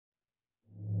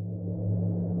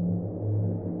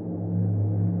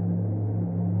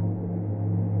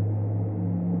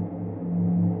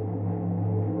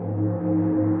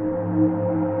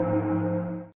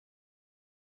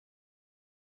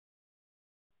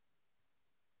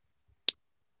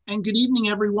And good evening,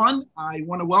 everyone. I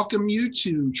want to welcome you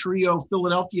to Trio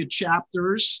Philadelphia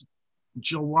Chapters,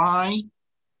 July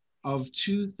of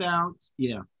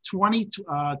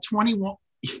 2021.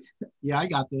 Yeah, I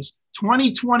got this.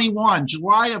 2021,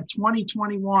 July of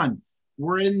 2021.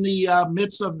 We're in the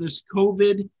midst of this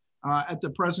COVID at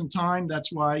the present time.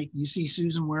 That's why you see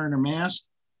Susan wearing her mask.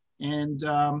 And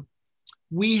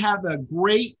we have a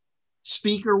great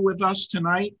speaker with us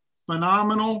tonight,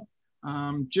 phenomenal.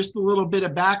 Just a little bit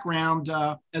of background.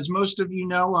 As most of you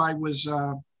know, I was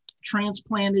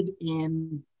transplanted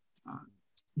in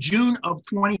June of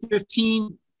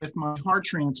 2015 with my heart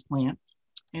transplant,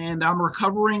 and I'm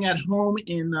recovering at home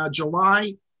in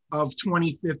July of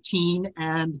 2015.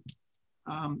 And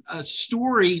a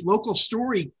local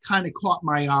story kind of caught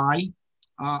my eye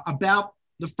about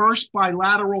the first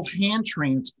bilateral hand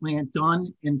transplant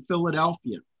done in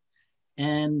Philadelphia.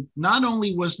 And not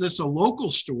only was this a local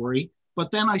story,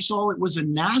 but then I saw it was a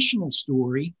national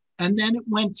story, and then it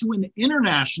went to an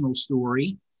international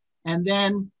story. And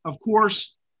then, of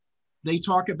course, they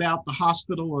talk about the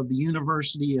Hospital of the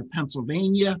University of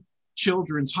Pennsylvania,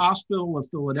 Children's Hospital of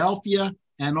Philadelphia,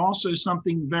 and also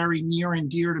something very near and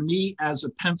dear to me as a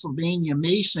Pennsylvania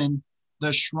Mason,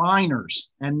 the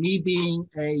Shriners. And me being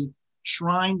a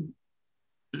Shriner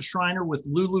with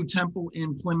Lulu Temple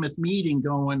in Plymouth Meeting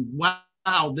going,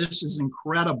 wow, this is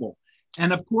incredible.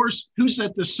 And of course, who's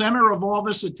at the center of all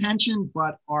this attention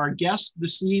but our guest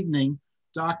this evening,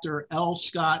 Dr. L.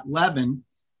 Scott Levin.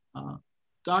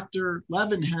 Dr.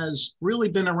 Levin has really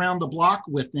been around the block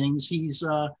with things. He's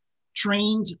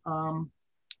trained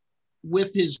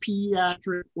with his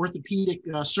pediatric orthopedic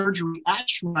surgery at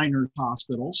Shriners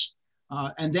hospitals.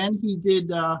 And then he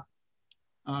did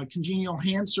congenital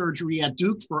hand surgery at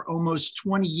Duke for almost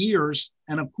 20 years.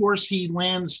 And of course, he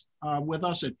lands with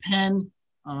us at Penn,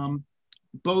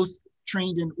 both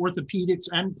trained in orthopedics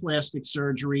and plastic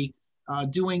surgery,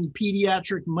 doing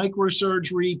pediatric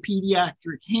microsurgery,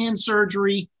 pediatric hand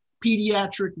surgery,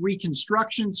 pediatric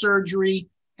reconstruction surgery.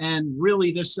 And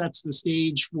really this sets the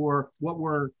stage for what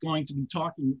we're going to be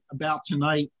talking about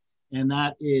tonight. And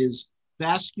that is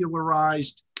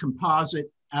vascularized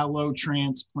composite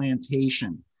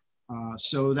allotransplantation.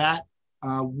 So that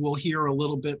we'll hear a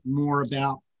little bit more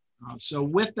about. So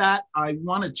with that, I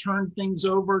want to turn things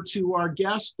over to our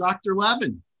guest, Dr.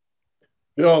 Levin.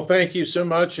 Bill, thank you so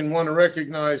much, and want to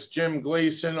recognize Jim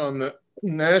Gleason on the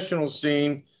national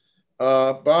scene.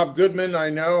 Bob Goodman, I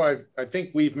know, I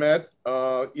think we've met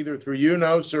either through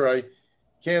UNOS or I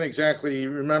can't exactly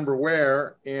remember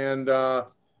where. And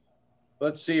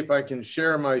let's see if I can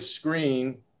share my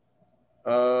screen.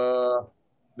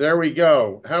 There we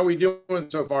go. How are we doing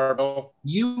so far, Bill?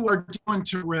 You are doing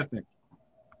terrific.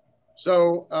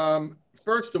 So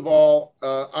first of all,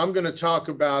 I'm going to talk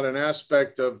about an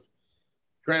aspect of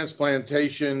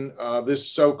transplantation,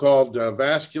 this so-called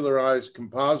vascularized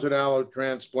composite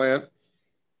allotransplant.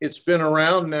 It's been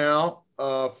around now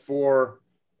for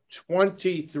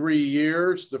 23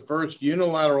 years. The first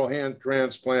unilateral hand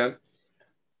transplant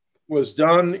was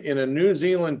done in a New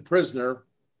Zealand prisoner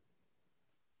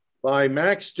by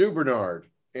Max Dubernard.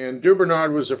 And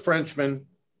Dubernard was a Frenchman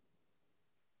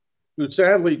who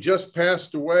sadly just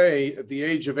passed away at the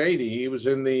age of 80. He was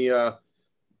in the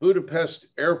Budapest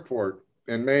airport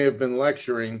and may have been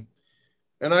lecturing.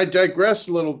 And I digress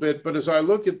a little bit, but as I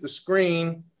look at the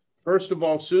screen, first of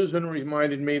all, Susan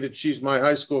reminded me that she's my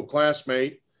high school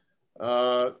classmate.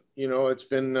 You know, it's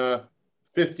been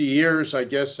 50 years, I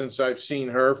guess, since I've seen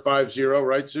her, 50,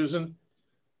 right, Susan?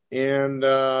 And,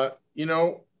 you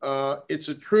know, it's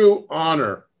a true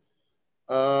honor.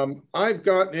 I've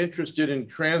gotten interested in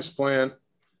transplant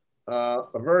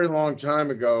a very long time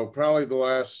ago, probably the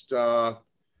last, ever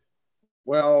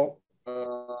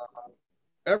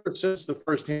since the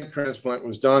first hand transplant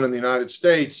was done in the United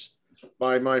States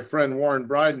by my friend Warren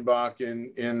Breidenbach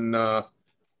in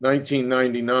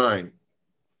 1999.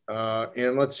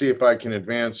 And let's see if I can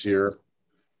advance here.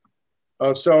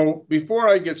 So before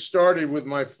I get started with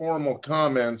my formal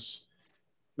comments,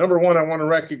 number one, I want to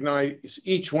recognize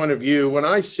each one of you. When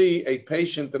I see a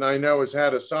patient that I know has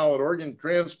had a solid organ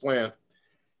transplant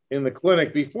in the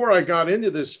clinic, before I got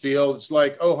into this field, it's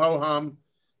like, oh, ho hum,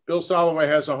 Bill Soloway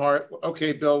has a heart.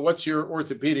 Okay, Bill, what's your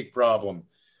orthopedic problem?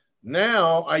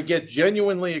 Now I get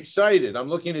genuinely excited. I'm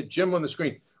looking at Jim on the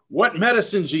screen. What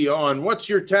medicines are you on? What's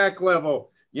your TAC level?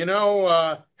 You know,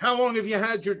 how long have you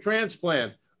had your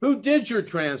transplant? Who did your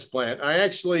transplant? I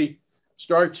actually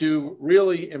start to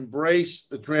really embrace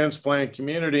the transplant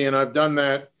community. And I've done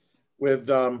that with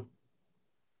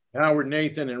Howard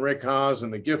Nathan and Rick Haas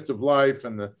and the Gift of Life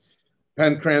and the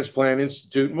Penn Transplant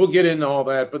Institute. And we'll get into all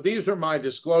that, but these are my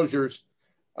disclosures.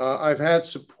 I've had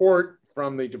support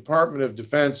from the Department of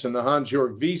Defense and the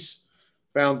Hans-Jörg Wyss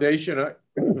Foundation.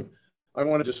 I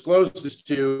want to disclose this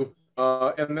to you,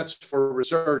 and that's for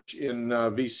research in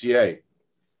VCA.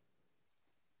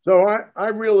 So I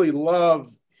really love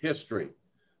history,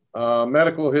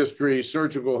 medical history,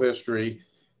 surgical history.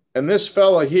 And this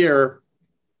fella here,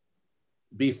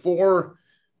 before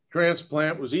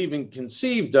transplant was even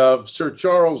conceived of, Sir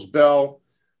Charles Bell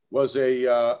was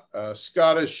a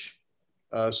Scottish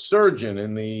surgeon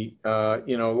in the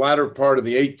latter part of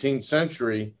the 18th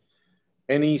century.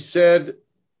 And he said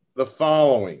the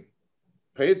following,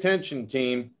 pay attention,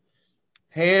 team,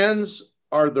 hands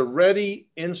are the ready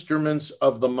instruments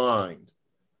of the mind.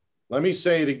 Let me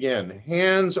say it again,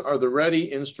 hands are the ready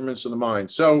instruments of the mind.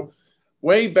 So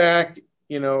way back,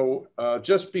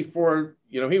 just before,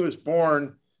 he was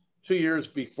born 2 years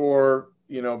before,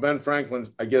 Ben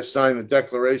Franklin, I guess, signed the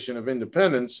Declaration of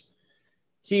Independence.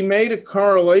 He made a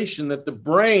correlation that the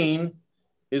brain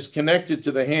is connected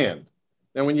to the hand.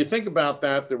 Now, when you think about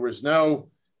that, there was no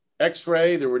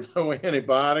X-ray, there were no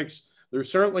antibiotics, there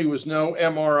certainly was no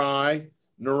MRI.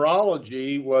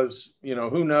 Neurology was,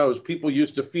 who knows, people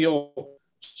used to feel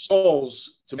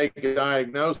souls to make a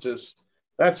diagnosis.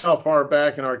 That's how far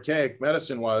back in archaic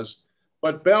medicine was.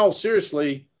 But Bell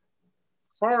seriously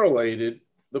correlated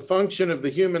the function of the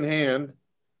human hand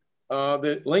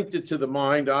that linked it to the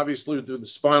mind, obviously through the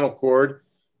spinal cord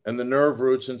and the nerve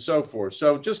roots and so forth.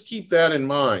 So just keep that in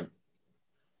mind.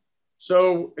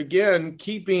 So again,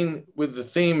 keeping with the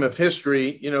theme of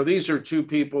history, these are two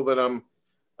people that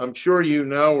I'm sure you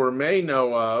know or may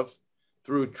know of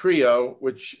through TRIO,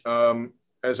 which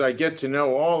as I get to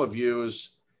know all of you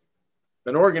is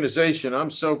an organization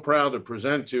I'm so proud to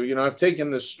present to. I've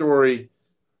taken this story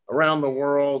around the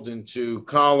world into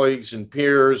colleagues and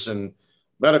peers and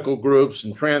medical groups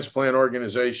and transplant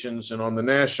organizations and on the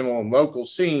national and local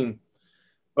scene.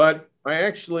 But I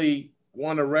actually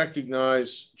want to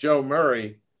recognize Joe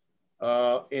Murray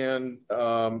and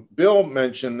Bill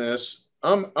mentioned this.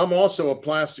 I'm also a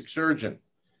plastic surgeon.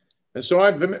 And so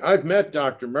I've met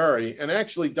Dr. Murray, and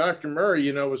actually Dr. Murray,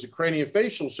 was a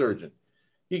craniofacial surgeon.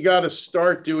 He got to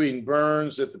start doing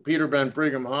burns at the Peter Ben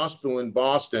Brigham Hospital in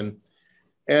Boston.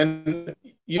 And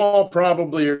you all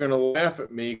probably are going to laugh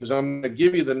at me because I'm going to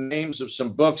give you the names of some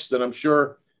books that I'm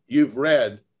sure you've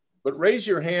read. But raise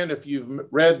your hand if you've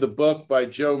read the book by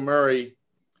Joe Murray,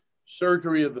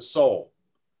 Surgery of the Soul.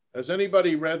 Has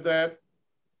anybody read that?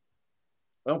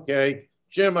 Okay,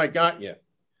 Jim, I got you.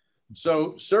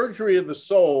 So Surgery of the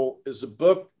Soul is a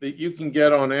book that you can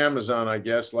get on Amazon, I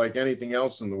guess, like anything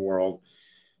else in the world.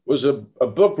 It was a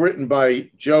book written by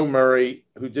Joe Murray,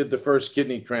 who did the first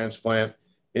kidney transplant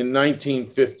in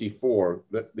 1954,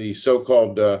 the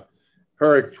so-called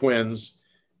Herrick twins.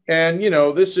 And,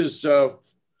 this is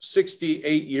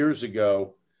 68 years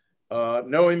ago.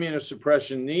 No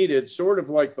immunosuppression needed, sort of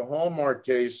like the Hallmark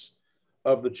case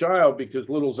of the child, because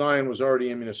little Zion was already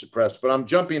immunosuppressed. But I'm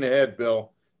jumping ahead,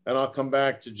 Bill, and I'll come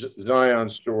back to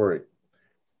Zion's story.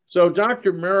 So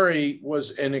Dr. Murray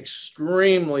was an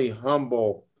extremely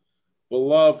humble,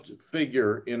 beloved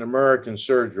figure in American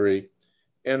surgery.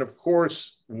 And of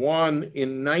course, won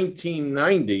in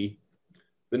 1990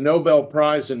 the Nobel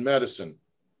Prize in Medicine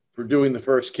for doing the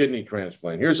first kidney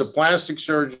transplant. Here's a plastic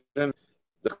surgeon, the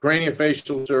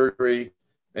craniofacial surgery,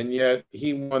 and yet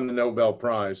he won the Nobel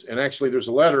Prize. And actually, there's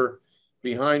a letter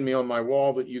behind me on my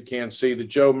wall that you can't see that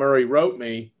Joe Murray wrote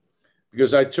me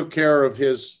because I took care of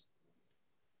his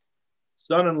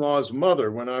son-in-law's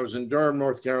mother when I was in Durham,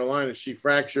 North Carolina. She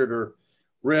fractured her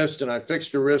wrist and I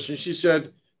fixed her wrist. And she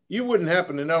said, "You wouldn't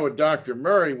happen to know a Dr.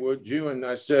 Murray, would you?" And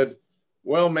I said,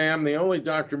 "Well, ma'am, the only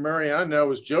Dr. Murray I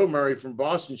know is Joe Murray from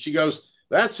Boston." She goes,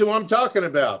 "That's who I'm talking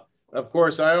about." Of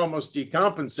course, I almost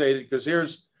decompensated because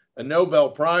here's a Nobel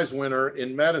Prize winner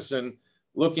in medicine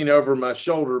looking over my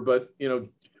shoulder. But,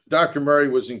 Dr. Murray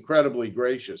was incredibly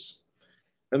gracious.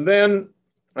 And then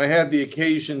I had the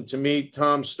occasion to meet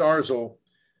Tom Starzl,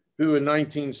 who in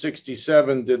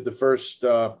 1967 did the first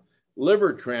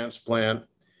liver transplant.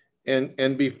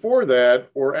 And before that,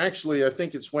 or actually, I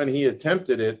think it's when he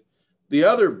attempted it, the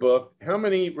other book, how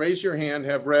many, raise your hand,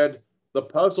 have read The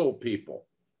Puzzle People?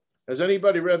 Has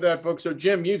anybody read that book? So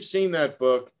Jim, you've seen that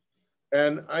book.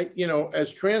 And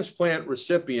as transplant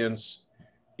recipients,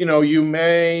 you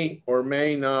may or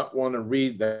may not want to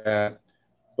read that,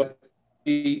 but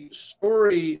the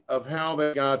story of how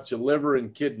they got to liver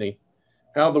and kidney,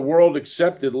 how the world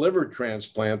accepted liver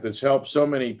transplant that's helped so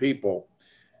many people.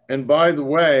 And by the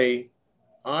way,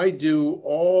 I do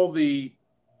all the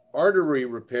artery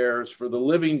repairs for the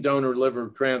living donor liver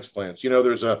transplants.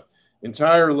 There's an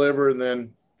entire liver, and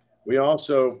then we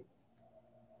also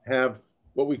have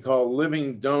what we call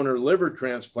living donor liver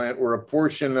transplant, where a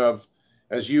portion of,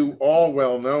 as you all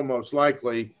well know, most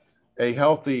likely, a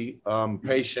healthy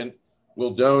patient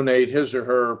will donate his or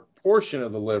her portion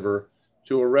of the liver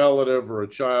to a relative or a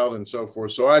child and so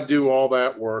forth. So I do all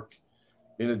that work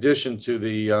in addition to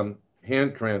the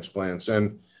hand transplants.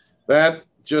 And that,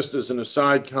 just as an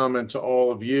aside comment to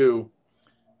all of you,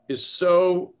 is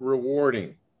so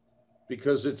rewarding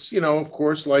because it's, you know, of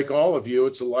course, like all of you,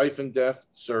 it's a life and death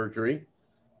surgery.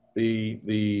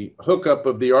 The hookup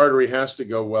of the artery has to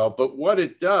go well, but what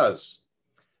it does,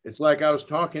 it's like I was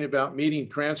talking about meeting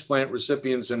transplant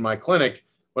recipients in my clinic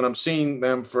when I'm seeing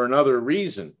them for another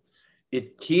reason.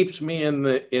 It keeps me in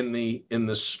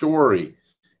the story.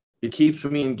 It keeps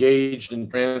me engaged in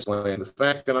transplant. The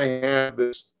fact that I have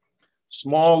this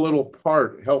small little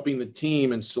part helping the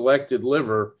team in selected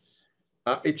liver,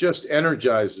 it just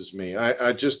energizes me.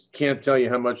 I just can't tell you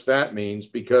how much that means,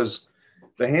 because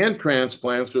the hand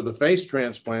transplants or the face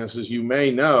transplants, as you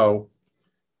may know,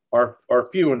 are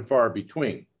few and far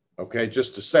between. Okay,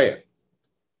 just to say it.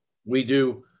 We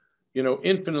do, you know,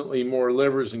 infinitely more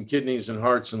livers and kidneys and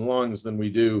hearts and lungs than we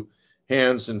do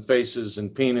hands and faces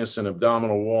and penis and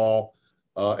abdominal wall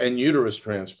and uterus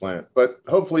transplant. But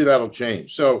hopefully that'll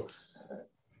change. So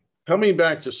coming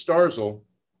back to Starzl,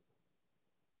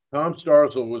 Tom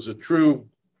Starzl was a true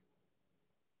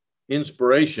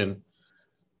inspiration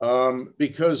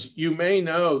because you may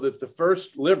know that the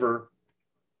first liver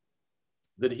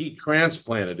that he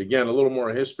transplanted, again, a little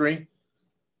more history,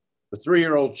 the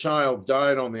 3-year-old child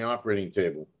died on the operating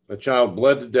table. The child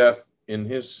bled to death in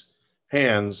his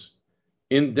hands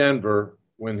in Denver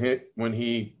when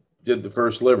he did the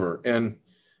first liver. And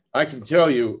I can tell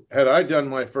you, had I done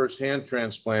my first hand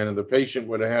transplant and the patient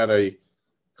would have had a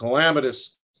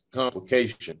calamitous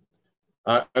complication,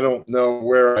 I don't know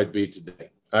where I'd be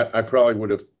today. I probably would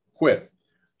have quit.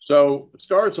 So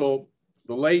Starzl,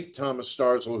 the late Thomas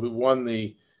Starzl, who won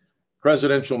the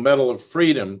Presidential Medal of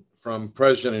Freedom from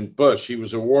President Bush, he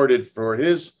was awarded for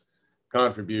his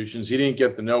contributions. He didn't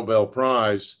get the Nobel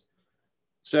Prize,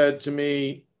 said to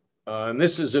me, and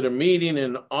this is at a meeting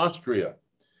in Austria.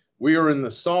 We were in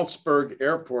the Salzburg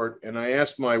airport, and I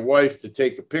asked my wife to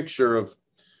take a picture of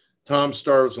Tom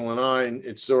Starzl and I, and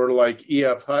it's sort of like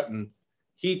E.F. Hutton.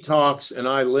 He talks and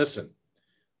I listen.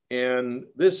 And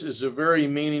this is a very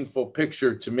meaningful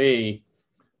picture to me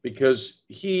because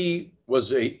he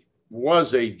was a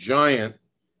giant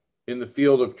in the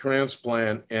field of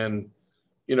transplant, and,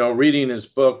 you know, reading his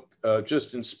book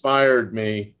just inspired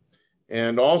me,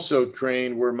 and also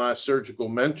trained where my surgical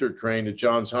mentor trained at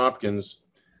Johns Hopkins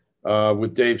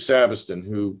with Dave Saveston,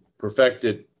 who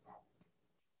perfected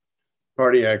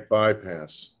cardiac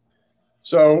bypass.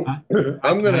 So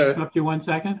I'm going to interrupt you 1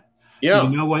 second. Yeah.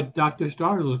 You know what Dr.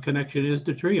 Starzl's connection is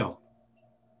to Trio?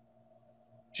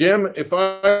 Jim, if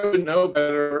I would know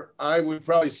better, I would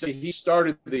probably say he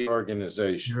started the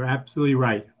organization. You're absolutely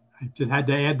right. I just had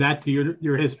to add that to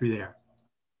your history there.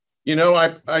 You know,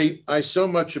 I so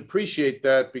much appreciate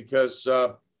that because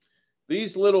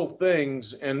these little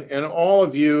things, and all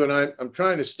of you, and I'm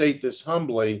trying to state this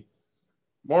humbly,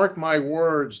 mark my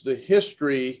words, the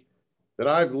history that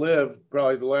I've lived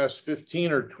probably the last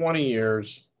 15 or 20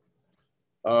 years,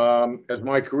 as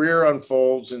my career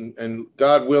unfolds, and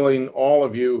God willing, all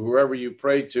of you, whoever you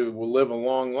pray to, will live a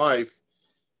long life.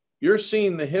 You're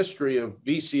seeing the history of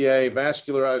VCA,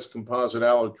 vascularized composite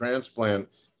allotransplant,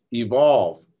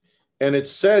 evolve. And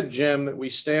it's said, Jim, that we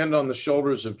stand on the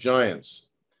shoulders of giants.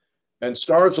 And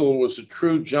Starzl was a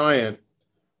true giant,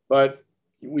 but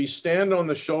we stand on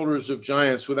the shoulders of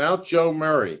giants without Joe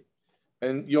Murray.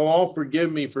 And you'll all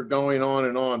forgive me for going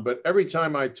on, but every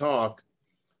time I talk,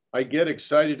 I get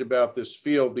excited about this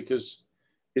field because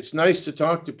it's nice to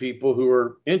talk to people who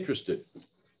are interested. At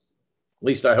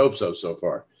least I hope so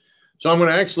far. So I'm going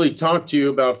to actually talk to you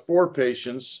about 4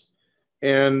 patients.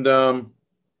 And the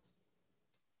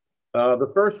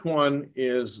first one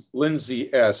is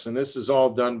Lindsay S. And this is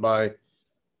all done by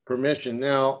permission.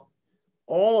 Now,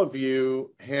 all of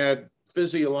you had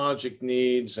physiologic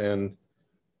needs and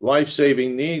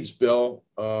life-saving needs, Bill.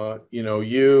 You know,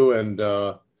 you and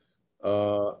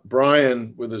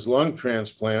Brian with his lung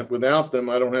transplant. Without them,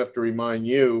 I don't have to remind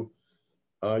you,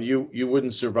 you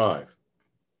wouldn't survive.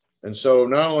 And so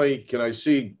not only can I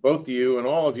see both of you and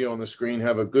all of you on the screen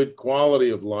have a good quality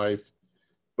of life,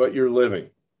 but you're living.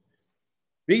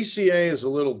 VCA is a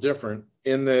little different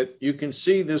in that you can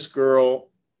see this girl,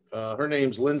 her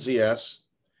name's Lindsay S.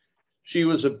 She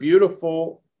was a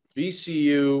beautiful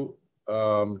VCU,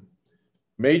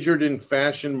 majored in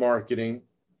fashion marketing.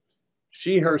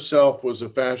 She herself was a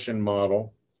fashion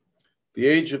model. the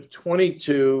age of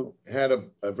 22, had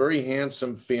a very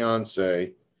handsome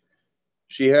fiance.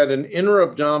 She had an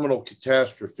intra-abdominal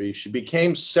catastrophe. She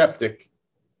became septic.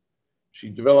 She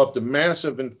developed a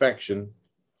massive infection.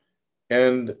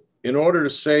 And in order to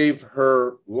save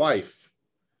her life,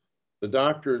 the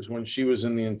doctors, when she was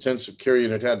in the intensive care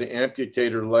unit, had to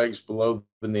amputate her legs below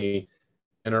the knee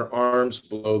and her arms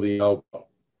below the elbow.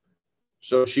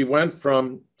 So she went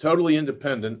from totally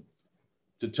independent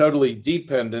to totally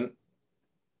dependent.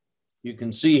 You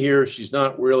can see here, she's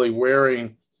not really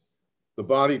wearing the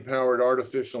body-powered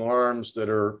artificial arms that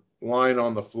are lying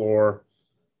on the floor.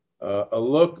 A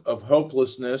look of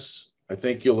hopelessness, I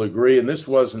think you'll agree, and this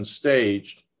wasn't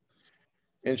staged.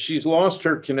 And she's lost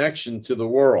her connection to the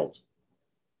world.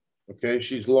 Okay,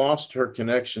 she's lost her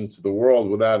connection to the world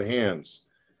without hands.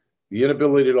 The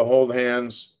inability to hold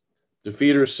hands, to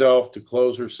feed herself, to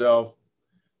clothe herself,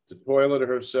 to toilet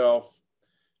herself,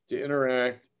 to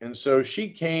interact. And so she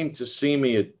came to see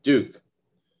me at Duke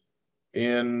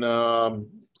in,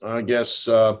 I guess,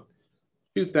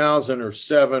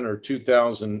 2007 or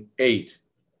 2008.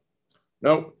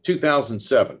 No,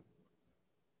 2007,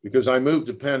 because I moved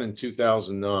to Penn in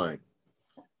 2009.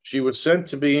 She was sent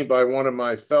to me by one of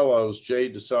my fellows,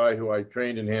 Jay Desai, who I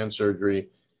trained in hand surgery.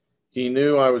 He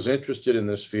knew I was interested in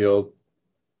this field.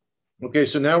 Okay,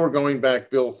 so now we're going back,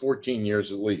 Bill, 14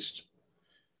 years at least.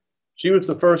 She was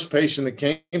the first patient that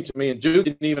came to me, and Duke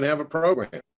didn't even have a program.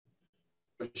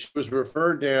 But she was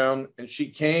referred down, and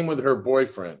she came with her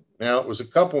boyfriend. Now, it was a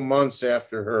couple months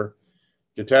after her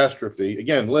catastrophe.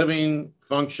 Again, living,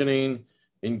 functioning,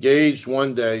 engaged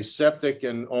one day, septic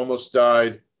and almost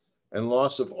died, and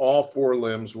loss of all four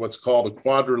limbs, what's called a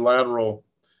quadrimembranal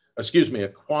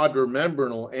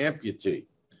amputee.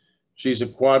 She's a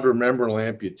quadrimembranal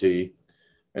amputee.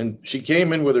 And she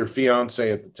came in with her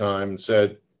fiance at the time and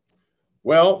said,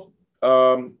 well,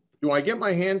 do I get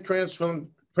my hand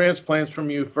transplants from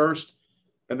you first,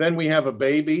 and then we have a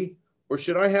baby? Or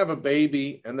should I have a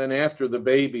baby, and then after the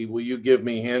baby, will you give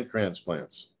me hand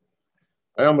transplants?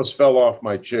 I almost fell off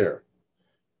my chair.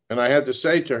 And I had to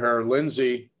say to her,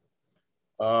 Lindsay,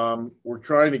 we're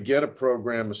trying to get a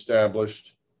program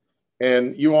established.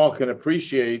 And you all can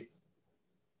appreciate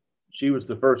she was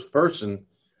the first person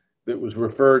that was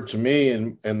referred to me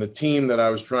and the team that I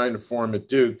was trying to form at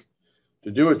Duke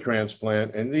to do a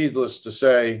transplant. And needless to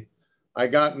say, I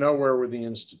got nowhere with the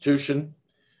institution.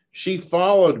 She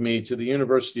followed me to the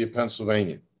University of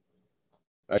Pennsylvania.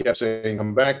 I kept saying,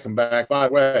 come back, come back. By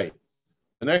the way,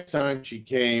 the next time she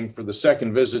came for the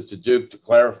second visit to Duke to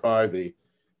clarify the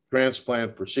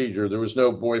transplant procedure, there was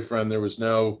no boyfriend, there was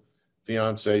no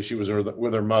fiance. She was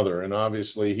with her mother, and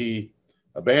obviously he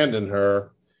abandoned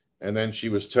her, and then she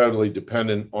was totally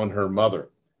dependent on her mother.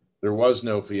 There was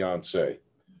no fiance.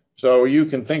 So you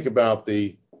can think about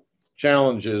the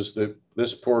challenges that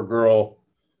this poor girl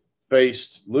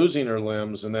faced, losing her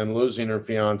limbs and then losing her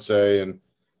fiance, and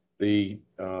the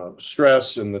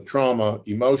stress and the trauma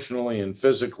emotionally and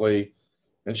physically.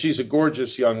 And she's a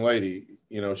gorgeous young lady,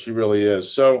 you know, she really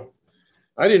is. So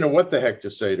I didn't know what the heck to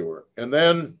say to her. And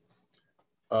then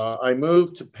I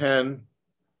moved to Penn,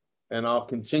 and I'll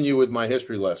continue with my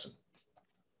history lesson.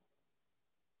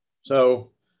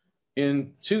 So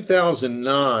in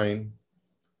 2009,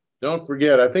 don't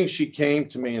forget, I think she came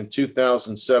to me in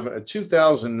 2007. In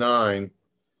 2009,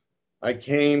 I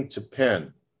came to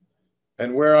Penn.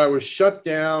 And where I was shut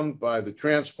down by the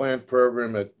transplant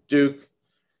program at Duke,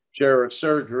 chair of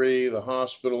surgery, the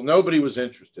hospital, nobody was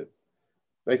interested.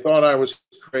 They thought I was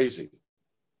crazy.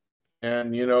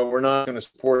 And, you know, we're not going to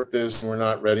support this, and we're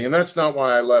not ready. And that's not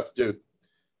why I left Duke.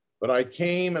 But I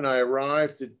came and I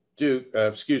arrived at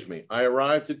I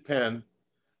arrived at Penn,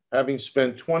 having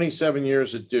spent 27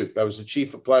 years at Duke. I was the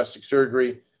chief of plastic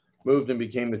surgery, moved and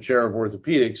became the chair of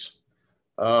orthopedics.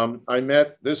 I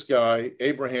met this guy,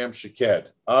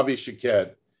 Avi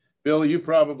Shaked. Bill, you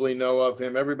probably know of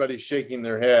him. Everybody's shaking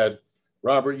their head.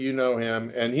 Robert, you know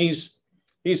him. And he's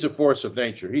a force of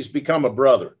nature. He's become a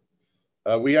brother.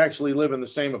 We actually live in the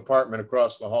same apartment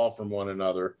across the hall from one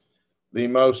another. The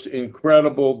most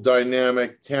incredible,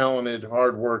 dynamic, talented,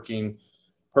 hardworking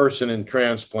person in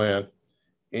transplant.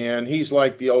 And he's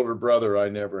like the older brother I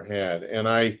never had. And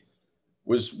I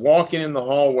was walking in the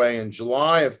hallway in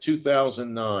July of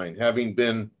 2009, having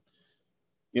been,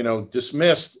 you know,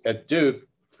 dismissed at Duke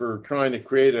for trying to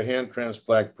create a hand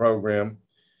transplant program.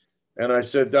 And I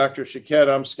said, Dr. Shaked,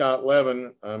 I'm Scott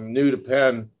Levin. I'm new to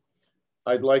Penn.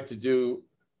 I'd like to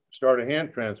start a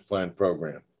hand transplant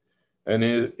program. And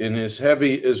in his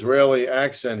heavy Israeli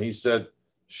accent, he said,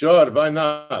 sure, why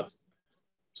not?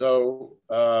 So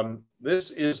this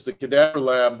is the cadaver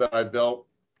lab that I built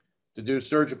to do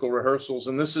surgical rehearsals,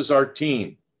 and this is our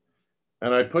team.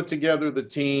 And I put together the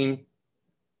team,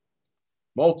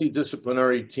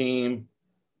 multidisciplinary team,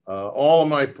 all of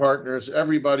my partners,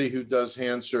 everybody who does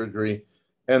hand surgery.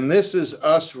 And this is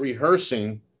us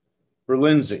rehearsing for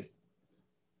Lindsay.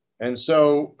 And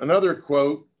so another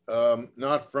quote,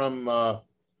 not from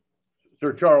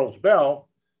Sir Charles Bell,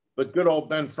 but good old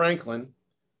Ben Franklin: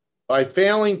 by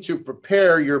failing to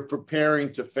prepare, you're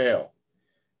preparing to fail.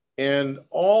 And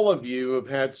all of you have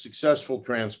had successful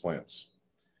transplants.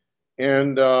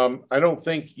 And I don't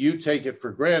think you take it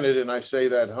for granted, and I say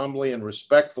that humbly and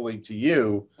respectfully to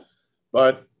you,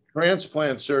 but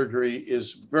transplant surgery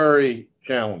is very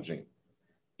challenging,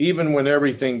 even when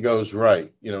everything goes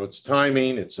right. You know, it's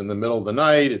timing, it's in the middle of the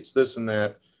night, it's this and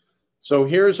that. So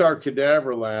here's our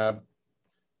cadaver lab,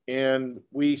 and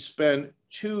we spent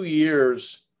 2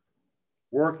 years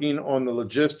working on the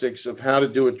logistics of how to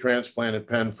do a transplant at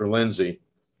Penn for Lindsay.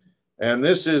 And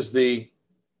this is the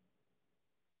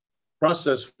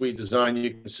process we designed.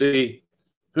 You can see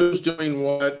who's doing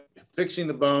what, fixing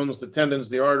the bones, the tendons,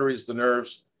 the arteries, the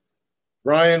nerves.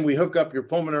 Brian, we hook up your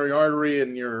pulmonary artery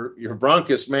and your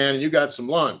bronchus, man, and you got some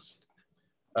lungs.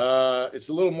 It's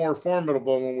a little more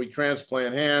formidable when we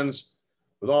transplant hands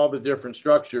with all the different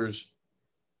structures.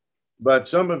 But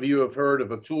some of you have heard of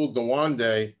Atul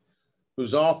Gawande,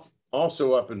 who's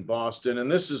also up in Boston.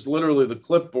 And this is literally the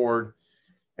clipboard.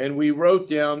 And we wrote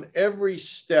down every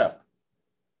step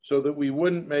so that we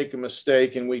wouldn't make a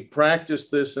mistake. And we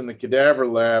practiced this in the cadaver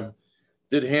lab,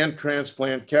 did hand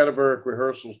transplant cadaveric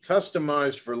rehearsals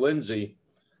customized for Lindsay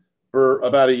for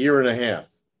about 1.5 years.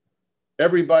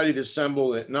 Everybody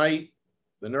assembled at night.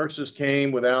 The nurses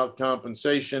came without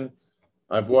compensation.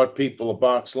 I bought people a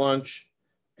box lunch,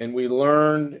 and we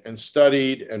learned and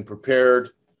studied and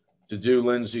prepared to do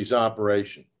Lindsay's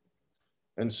operation.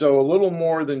 And so a little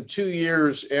more than 2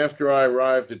 years after I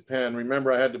arrived at Penn,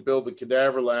 remember I had to build the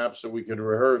cadaver lab so we could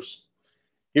rehearse.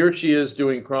 Here she is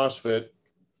doing CrossFit.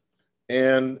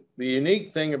 And the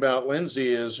unique thing about Lindsay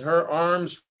is her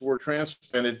arms were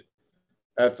transplanted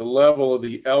at the level of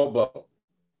the elbow.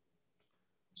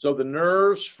 So the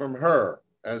nerves from her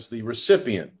as the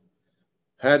recipient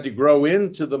had to grow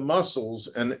into the muscles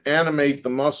and animate the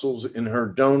muscles in her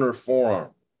donor forearm,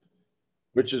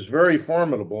 which is very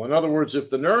formidable. In other words, if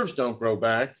the nerves don't grow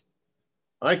back,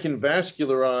 I can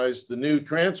vascularize the new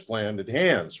transplanted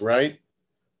hands, right?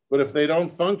 But if they don't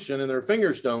function and their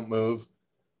fingers don't move,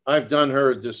 I've done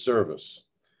her a disservice.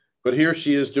 But here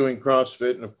she is doing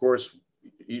CrossFit, and of course,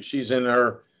 she's in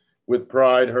her, with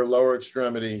pride, her lower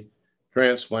extremity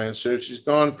transplant. So she's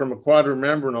gone from a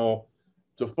quadrimembranal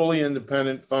to fully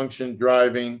independent function,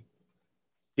 driving,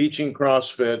 teaching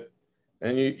CrossFit.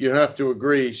 And you have to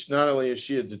agree, not only is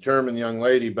she a determined young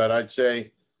lady, but I'd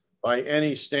say by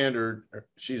any standard,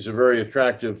 she's a very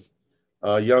attractive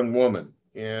young woman.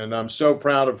 And I'm so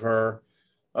proud of her.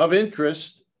 Of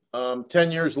interest,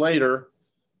 10 years later,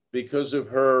 because of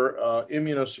her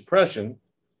immunosuppression,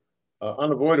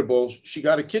 unavoidable, she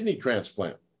got a kidney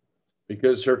transplant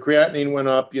because her creatinine went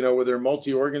up, you know, with her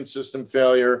multi-organ system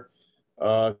failure.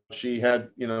 She had,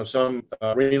 you know, some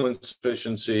renal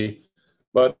insufficiency.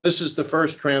 But this is the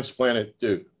first transplant at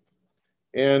Duke.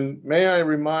 And may I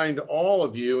remind all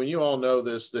of you, and you all know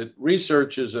this, that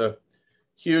research is a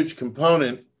huge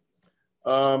component.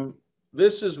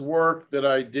 This is work that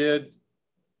I did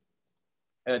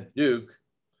at Duke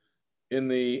in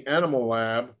the animal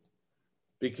lab,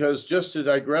 because just to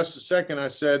digress a second, I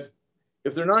said,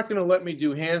 if they're not going to let me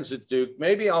do hands at Duke,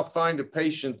 maybe I'll find a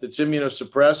patient that's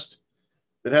immunosuppressed,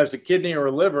 that has a kidney or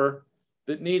a liver,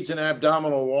 that needs an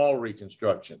abdominal wall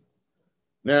reconstruction.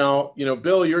 Now, you know,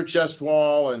 Bill, your chest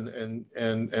wall,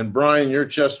 and Brian, your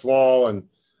chest wall, and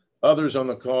others on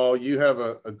the call, you have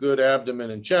a good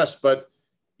abdomen and chest, but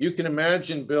you can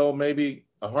imagine, Bill, maybe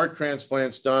a heart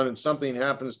transplant's done and something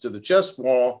happens to the chest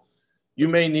wall, you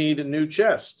may need a new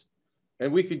chest.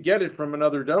 And we could get it from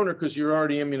another donor because you're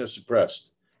already immunosuppressed.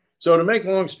 So to make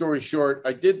a long story short,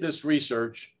 I did this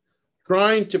research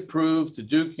trying to prove to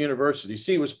Duke University.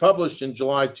 See, it was published in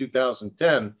July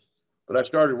 2010, but I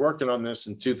started working on this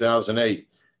in 2008,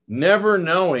 never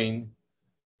knowing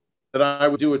that I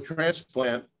would do a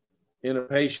transplant in a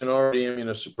patient already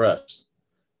immunosuppressed.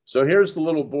 So here's the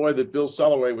little boy that Bill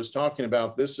Sulloway was talking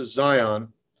about. This is Zion.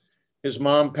 His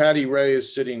mom, Patty Ray,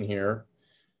 is sitting here.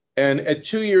 And at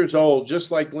 2 years old,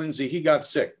 just like Lindsay, he got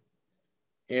sick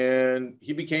and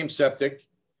he became septic.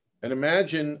 And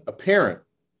imagine a parent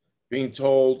being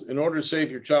told, in order to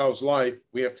save your child's life,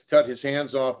 we have to cut his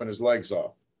hands off and his legs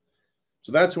off.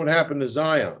 So that's what happened to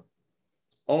Zion.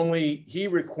 Only he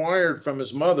required from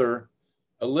his mother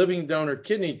a living donor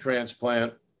kidney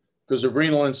transplant because of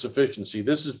renal insufficiency.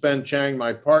 This is Ben Chang,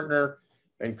 my partner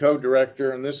and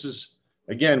co-director. And this is,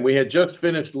 again, we had just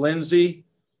finished Lindsay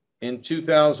in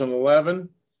 2011.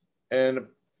 And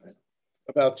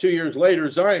about 2 years later,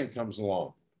 Zion comes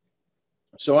along.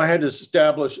 So I had to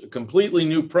establish a completely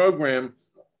new program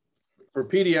for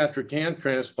pediatric hand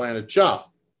transplant at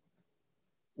CHOP,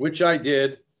 which I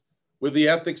did with the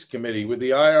ethics committee, with the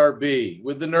IRB,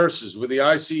 with the nurses, with the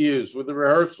ICUs, with the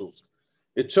rehearsals.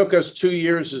 It took us 2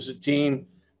 years as a team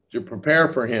to prepare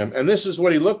for him. And this is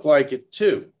what he looked like at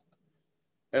 2.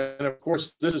 And of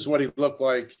course, this is what he looked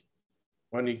like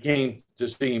when he came to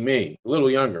see me, a little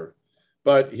younger.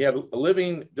 But he had a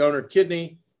living donor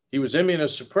kidney. He was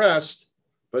immunosuppressed,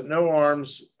 but no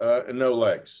arms and no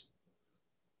legs.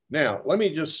 Now, let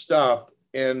me just stop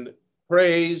and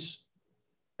praise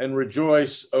and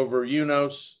rejoice over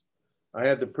UNOS. I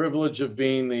had the privilege of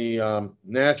being the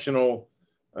national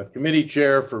committee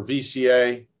chair for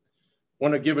VCA.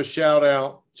 Want to give a shout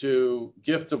out to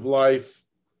Gift of Life,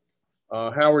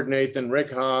 Howard Nathan,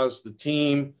 Rick Haas, the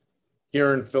team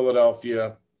here in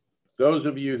Philadelphia. Those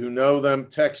of you who know them,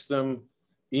 text them,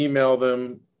 email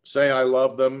them, say I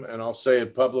love them, and I'll say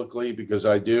it publicly because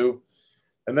I do.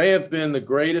 And they have been the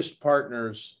greatest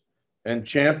partners and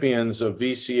champions of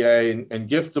VCA, and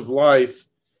Gift of Life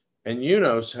and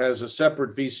UNOS has a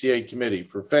separate VCA committee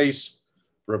for face,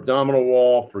 for abdominal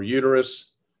wall, for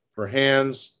uterus, for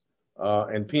hands,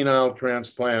 and penile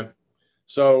transplant.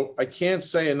 So I can't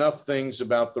say enough things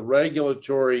about the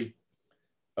regulatory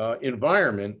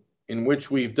environment in which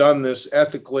we've done this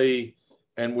ethically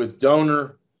and with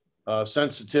donor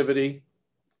sensitivity.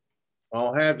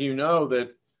 I'll have you know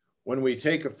that when we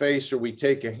take a face or we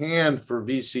take a hand for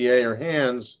VCA or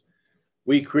hands,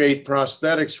 we create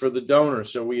prosthetics for the donor.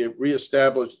 So we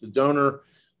reestablish the donor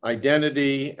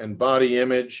identity and body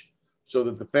image so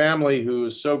that the family who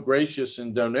is so gracious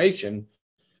in donation,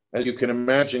 as you can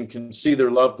imagine, can see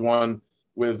their loved one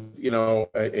with, you know,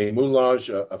 a moulage,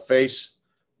 a face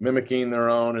mimicking their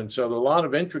own. And so there's a lot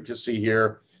of intricacy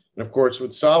here. And of course,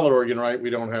 with solid organ, right,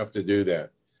 we don't have to do that.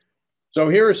 So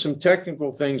here are some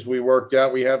technical things we worked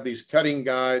out. We have these cutting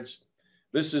guides.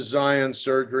 This is Zion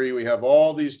surgery. We have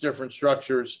all these different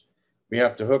structures we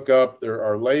have to hook up. There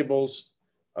are labels.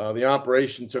 The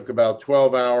operation took about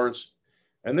 12 hours.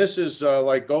 And this is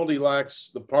like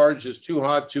Goldilocks. The porridge is too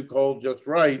hot, too cold, just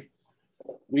right.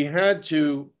 We had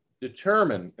to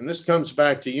determine, and this comes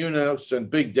back to UNOS and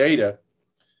big data,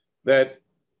 that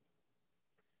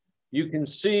you can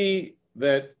see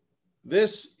that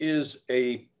this is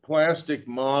a plastic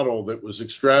model that was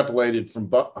extrapolated from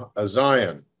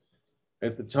Zion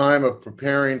at the time of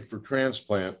preparing for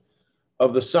transplant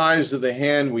of the size of the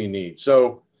hand we need.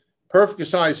 So perfect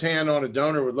size hand on a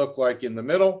donor would look like in the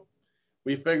middle.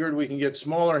 We figured we can get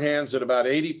smaller hands at about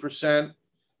 80%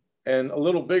 and a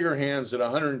little bigger hands at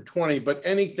 120, but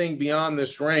anything beyond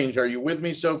this range, are you with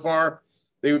me so far?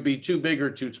 They would be too big or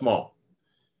too small.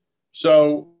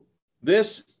 So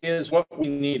this is what we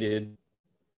needed.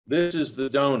 This is the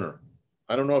donor.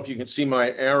 I don't know if you can see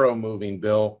my arrow moving,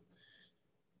 Bill.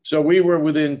 So we were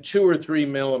within 2 or 3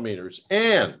 millimeters.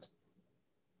 And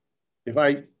if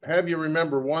I have you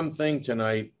remember one thing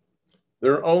tonight,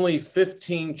 there are only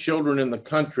 15 children in the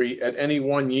country at any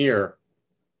one year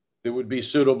that would be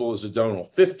suitable as a donor,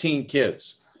 15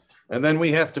 kids. And then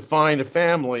we have to find a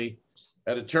family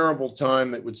at a terrible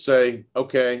time that would say,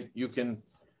 okay, you can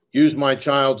use my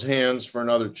child's hands for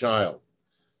another child.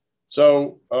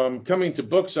 So coming to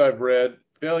books I've read,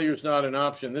 Failure is Not an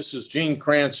Option. This is Gene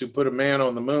Kranz, who put a man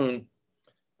on the moon.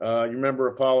 You remember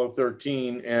Apollo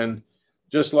 13. And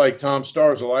just like Tom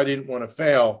Starzl, I didn't want to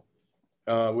fail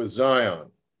with Zion.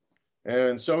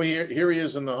 And so here he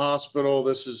is in the hospital.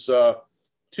 This is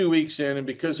 2 weeks in. And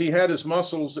because he had his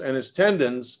muscles and his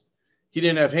tendons, he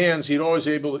didn't have hands. He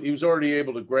was already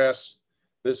able to grasp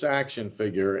this action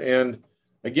figure. And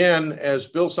again, as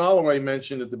Bill Soloway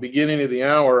mentioned at the beginning of the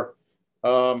hour,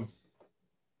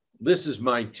 this is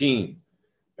my team.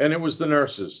 And it was the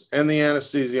nurses and the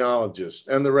anesthesiologists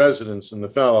and the residents and the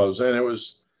fellows. And it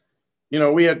was, you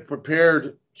know, we had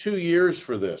prepared 2 years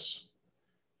for this.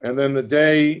 And then the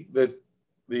day that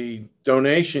the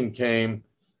donation came,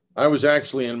 I was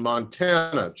actually in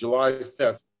Montana, July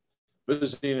 5th,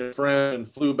 visiting a friend, and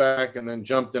flew back and then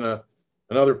jumped in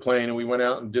another plane, and we went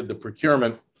out and did the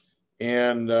procurement.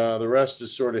 And the rest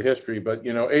is sort of history. But,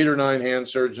 you know, 8 or 9 hand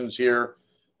surgeons here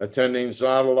attending,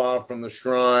 Zadalov from the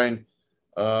Shrine.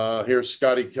 Here's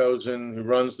Scotty Kozin, who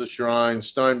runs the Shrine,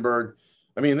 Steinberg.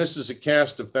 I mean, this is a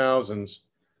cast of thousands.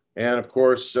 And of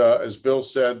course, as Bill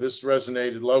said, this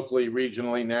resonated locally,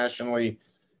 regionally, nationally,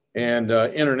 and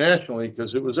internationally,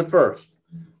 because it was a first.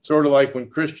 sort of like when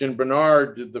Christian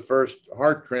Bernard did the first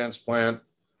heart transplant,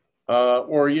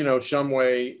 or, you know,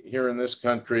 Shumway here in this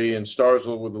country, and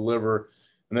Starzl with the liver.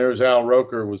 And there's Al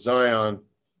Roker with Zion,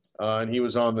 and he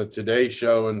was on the Today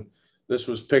Show, and this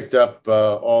was picked up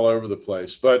all over the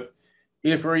place. But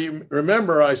if you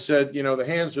remember, I said, you know, the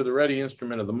hands are the ready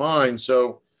instrument of the mind.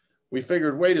 So we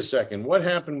figured, wait a second, what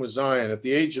happened with Zion? At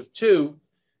the age of 2,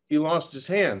 he lost his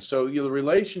hands. So the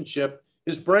relationship,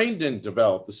 his brain didn't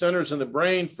develop. The centers in the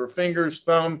brain for fingers,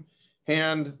 thumb,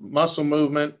 hand, muscle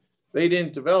movement, they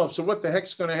didn't develop. So what the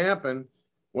heck's going to happen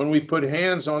when we put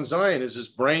hands on Zion? Is his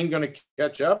brain going to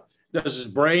catch up? Does his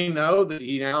brain know that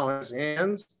he now has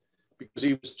hands? Because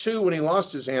he was 2 when he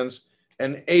lost his hands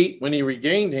and 8 when he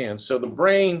regained hands. So the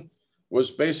brain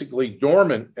was basically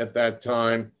dormant at that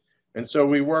time. And so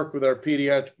we worked with our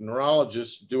pediatric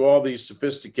neurologists to do all these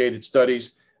sophisticated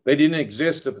studies. They didn't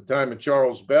exist at the time of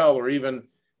Charles Bell or even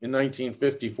in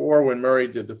 1954 when Murray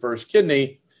did the first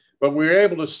kidney, but we were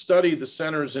able to study the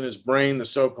centers in his brain, the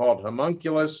so-called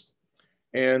homunculus,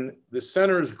 and the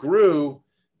centers grew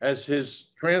as his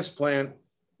transplant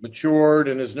matured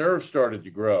and his nerves started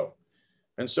to grow.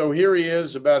 And so here he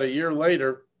is about a year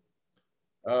later,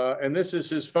 and this is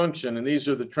his function, and these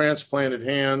are the transplanted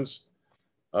hands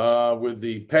with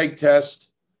the PEG test,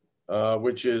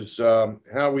 which is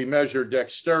how we measure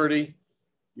dexterity.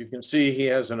 You can see he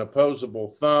has an opposable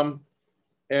thumb,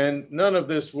 and none of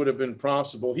this would have been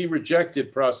possible. He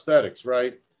rejected prosthetics,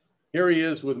 right? Here he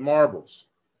is with marbles.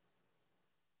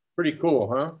 Pretty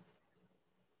cool, huh?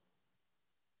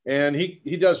 And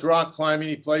he does rock climbing.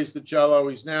 He plays the cello.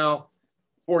 He's now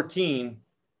 14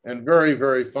 and very,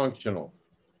 very functional.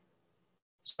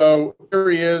 So here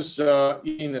he is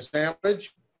eating a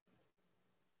sandwich.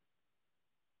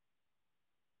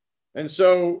 And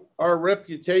so our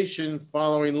reputation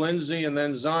following Lindsay and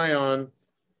then Zion,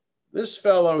 this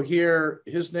fellow here,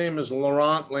 his name is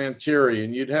Laurent Lantieri,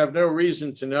 and you'd have no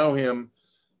reason to know him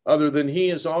other than he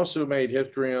has also made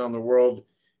history on the world.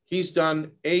 He's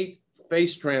done 8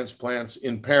 face transplants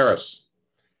in Paris,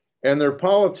 and their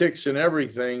politics and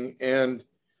everything. And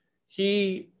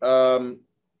he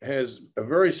has a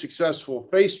very successful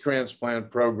face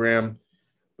transplant program,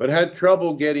 but had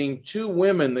trouble getting 2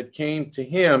 women that came to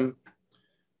him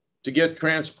to get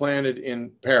transplanted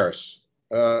in Paris.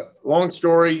 Long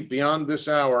story beyond this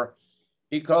hour,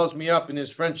 he calls me up in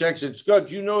his French accent.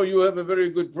 Scott, you know you have a very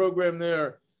good program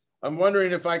there. I'm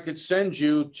wondering if I could send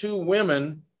you 2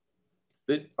 women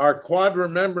that are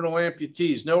quadrimembranal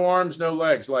amputees, no arms, no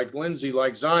legs, like Lindsay,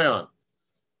 like Zion,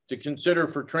 to consider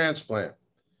for transplant.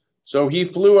 So he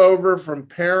flew over from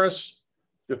Paris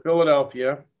to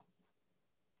Philadelphia.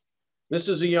 This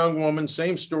is a young woman,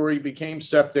 same story, became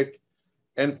septic,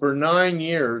 and for 9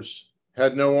 years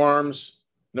had no arms,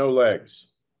 no legs.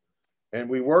 And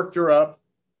we worked her up,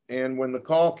 and when the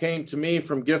call came to me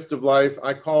from Gift of Life,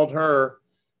 I called her.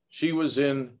 She was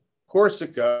in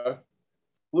Corsica,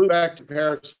 flew back to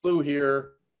Paris, flew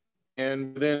here,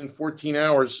 and within 14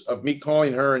 hours of me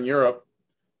calling her in Europe,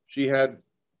 she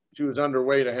was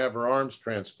underway to have her arms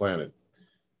transplanted.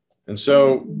 And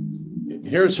so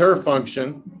here's her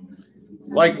function,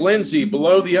 like Lindsay,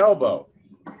 below the elbow.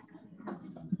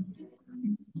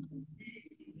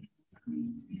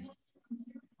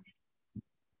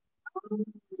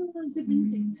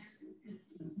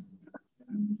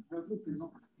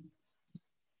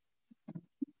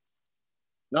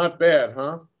 Not bad,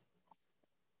 huh?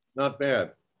 Not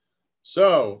bad.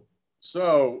 So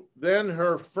then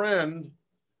her friend,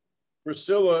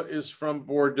 Priscilla, is from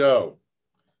Bordeaux.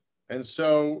 And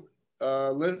so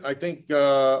I think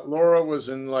Laura was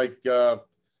in like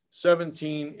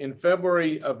 17. In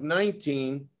February of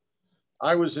 19,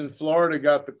 I was in Florida,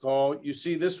 got the call. You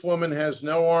see, this woman has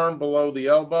no arm below the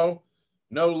elbow,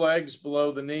 no legs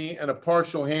below the knee, and a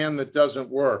partial hand that doesn't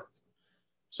work.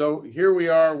 So here we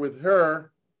are with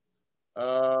her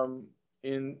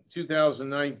in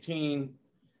 2019.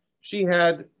 She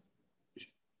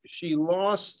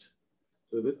lost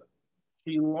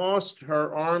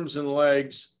her arms and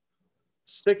legs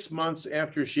 6 months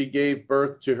after she gave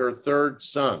birth to her 3rd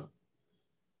son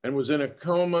and was in a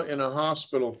coma in a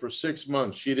hospital for 6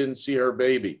 months. She didn't see her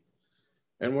baby.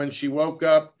 And when she woke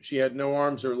up, she had no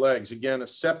arms or legs. Again, a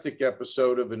septic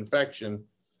episode of infection.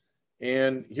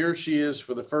 And here she is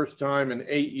for the first time in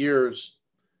 8 years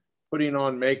putting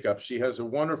on makeup. She has a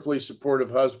wonderfully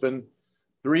supportive husband,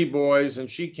 3 boys,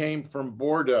 and she came from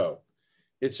Bordeaux.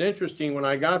 It's interesting, when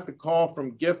I got the call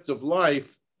from Gift of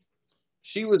Life,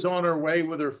 she was on her way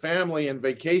with her family and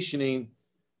vacationing,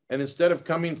 and instead of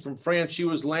coming from France, she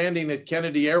was landing at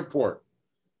Kennedy Airport.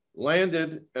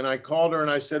 Landed, and I called her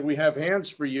and I said, we have hands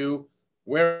for you.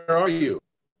 Where are you?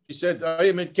 She said, I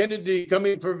am in Kennedy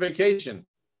coming for vacation.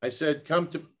 I said, come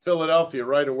to Philadelphia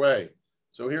right away.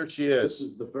 So here she is.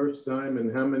 This is the first time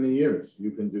in how many years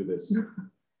you can do this?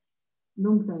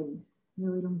 Long time,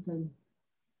 very long time.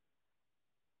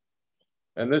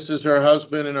 And this is her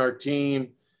husband and our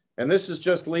team. And this is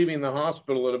just leaving the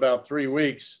hospital in about 3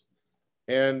 weeks.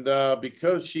 And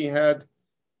because she had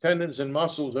tendons and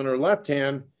muscles in her left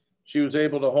hand, she was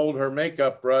able to hold her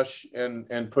makeup brush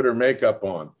and put her makeup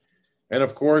on. And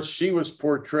of course, she was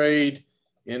portrayed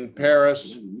in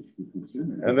Paris.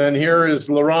 And then here is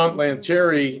Laurent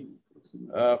Lantieri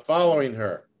following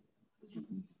her.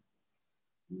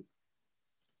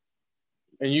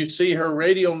 And you see her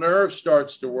radial nerve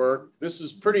starts to work. This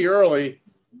is pretty early,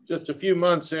 just a few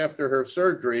months after her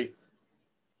surgery.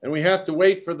 And we have to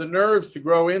wait for the nerves to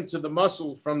grow into the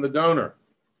muscles from the donor.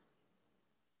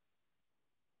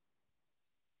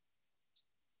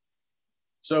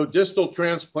 So distal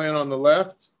transplant on the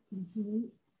left.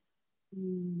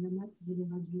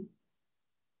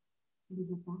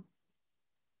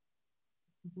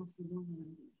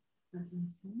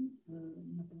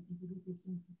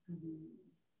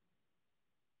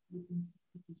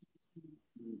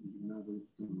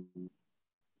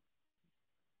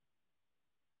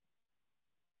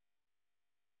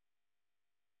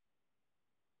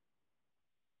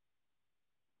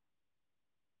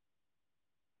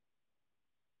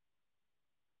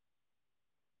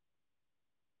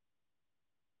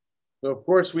 So of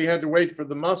course we had to wait for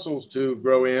the muscles to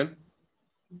grow in.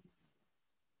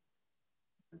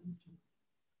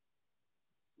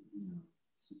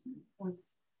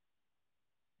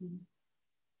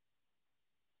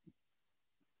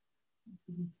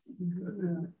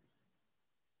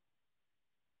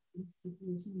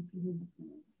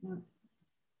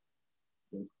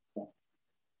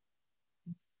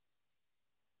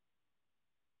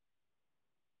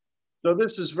 So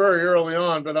this is very early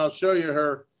on, but I'll show you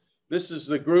her. This is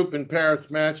the group in Paris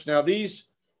match. Now these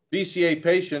BCA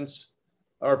patients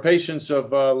are patients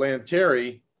of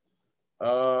Lantieri.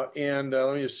 Let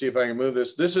me just see if I can move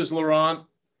this. This is Laurent.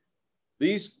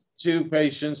 These two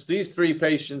patients, these three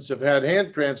patients have had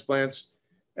hand transplants.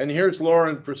 And here's Laura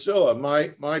and Priscilla,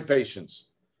 my patients.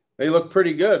 They look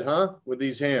pretty good, huh, with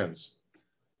these hands.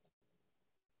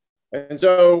 And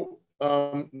so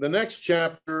the next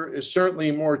chapter is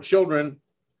certainly more children.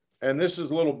 And this is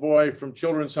a little boy from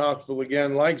Children's Hospital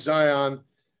again, like Zion.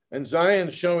 And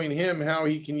Zion's showing him how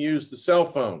he can use the cell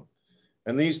phone.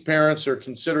 And these parents are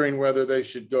considering whether they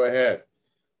should go ahead.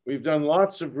 We've done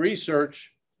lots of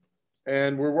research,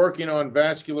 and we're working on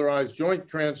vascularized joint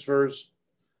transfers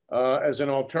as an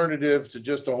alternative to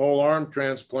just a whole arm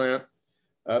transplant.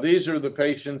 These are the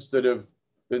patients that have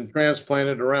been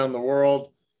transplanted around the world,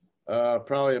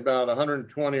 probably about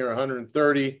 120 or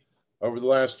 130 over the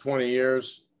last 20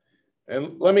 years.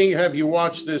 And let me have you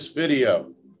watch this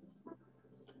video.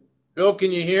 Bill,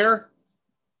 can you hear?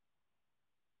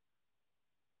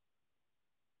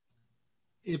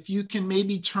 If you can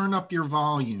maybe turn up your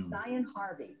volume.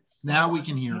 Now we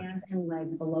can hear. Hands and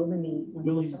legs below the knee.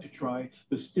 Willing to try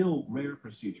the still rare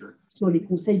procedure. Sur les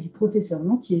conseils du professeur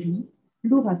Lantieri,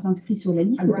 Laura s'inscrit sur la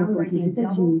liste d'attente des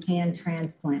États-Unis. Hand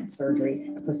transplant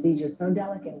surgery, a procedure so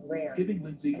delicate and rare. Giving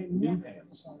Lindsay new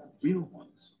hands, real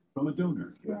ones, from a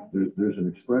donor. There's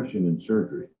an expression in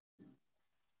surgery.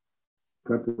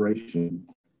 Preparation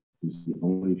is the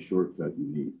only shortcut you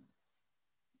need.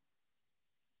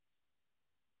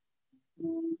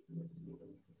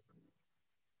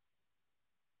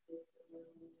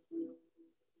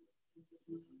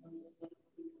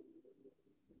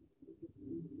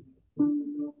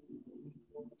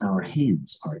 Our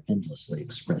hands are endlessly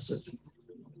expressive.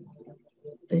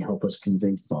 They help us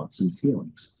convey thoughts and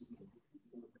feelings.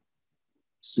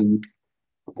 Soothe.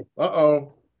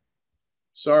 Uh-oh.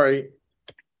 Sorry.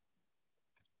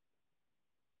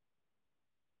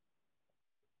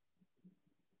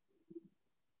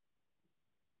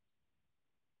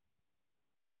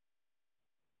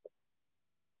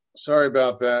 Sorry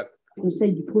about that.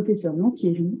 Conseil du professeur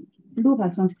Lantieri,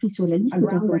 Laura s'inscrit sur la liste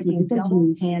d'attente des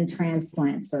États-Unis. Hand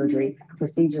transplant surgery, a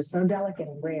procedure so delicate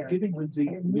and rare. Giving Lindsay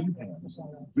new hands,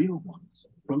 real ones,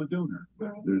 from a donor.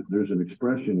 There's an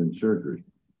expression in surgery.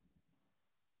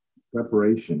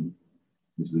 Preparation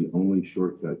is the only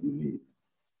shortcut you need.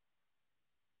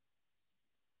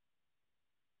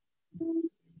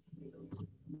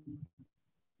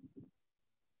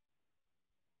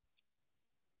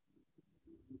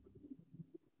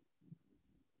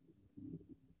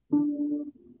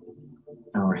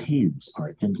 Our hands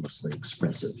are endlessly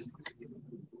expressive.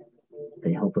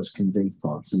 They help us convey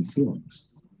thoughts and feelings.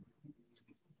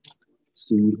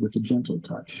 Soothe with a gentle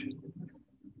touch.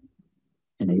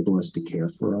 enable us to care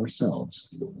for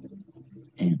ourselves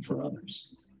and for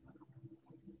others.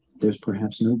 There's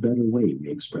perhaps no better way we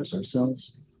express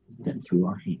ourselves than through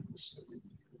our hands.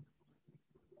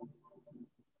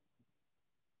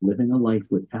 Living a life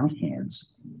without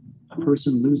hands, a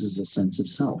person loses a sense of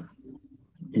self.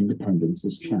 Independence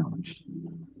is challenged.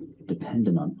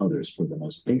 Dependent on others for the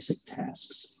most basic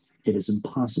tasks, it is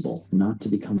impossible not to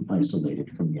become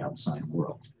isolated from the outside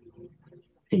world.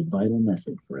 A vital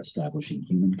method for establishing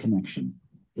human connection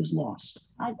is lost.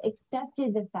 I've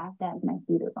accepted the fact that my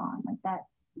feet are gone. Like that's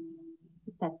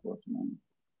acceptable to me.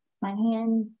 My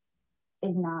hand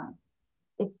is not,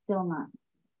 it's still not.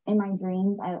 In my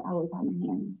dreams, I always have my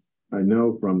hand. I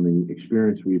know from the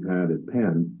experience we've had at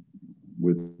Penn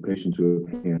with patients who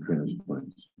have hand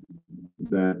transplants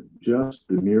that just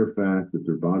the mere fact that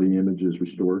their body image is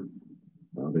restored,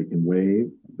 they can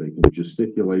wave, they can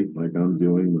gesticulate like I'm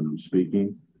doing when I'm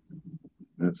speaking.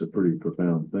 That's a pretty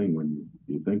profound thing when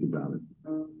you think about it.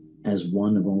 As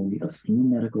one of only a few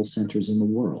medical centers in the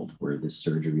world where this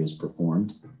surgery is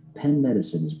performed, Penn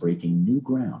Medicine is breaking new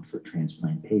ground for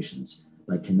transplant patients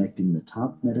by connecting the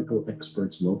top medical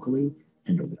experts locally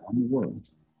and around the world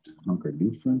to conquer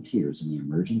new frontiers in the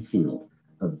emerging field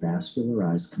of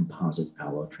vascularized composite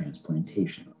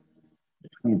allotransplantation, the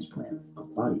transplant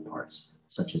of body parts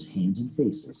such as hands and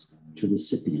faces to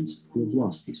recipients who have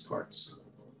lost these parts.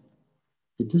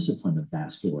 The discipline of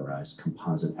vascularized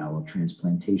composite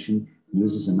allotransplantation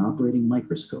uses an operating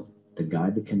microscope to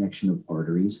guide the connection of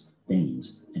arteries,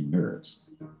 veins, and nerves.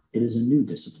 It is a new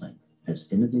discipline,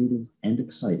 as innovative and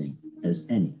exciting as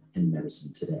any in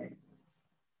medicine today.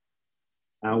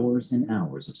 Hours and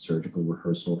hours of surgical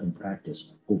rehearsal and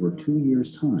practice over 2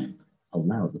 years' time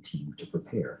allowed the team to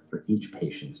prepare for each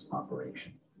patient's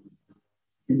operation.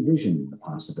 Envisioning the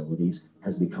possibilities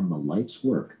has become the life's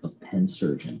work of Penn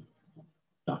surgeon,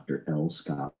 Dr. L.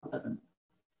 Scott Levin.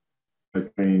 I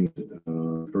trained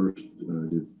first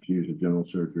did fusion general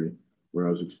surgery, where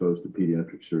I was exposed to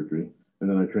pediatric surgery. And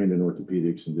then I trained in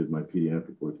orthopedics and did my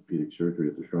pediatric orthopedic surgery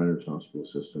at the Shriners Hospital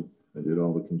System. I did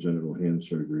all the congenital hand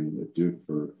surgery at Duke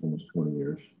for almost 20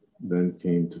 years. Then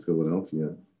came to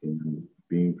Philadelphia and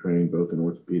being trained both in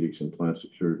orthopedics and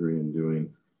plastic surgery and doing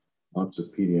lots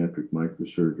of pediatric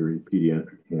microsurgery,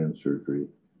 pediatric hand surgery,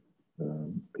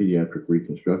 pediatric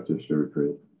reconstructive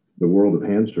surgery. The world of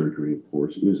hand surgery, of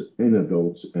course, is in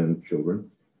adults and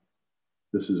children.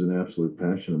 This is an absolute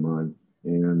passion of mine,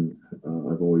 and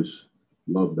I've always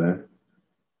loved that.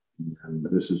 And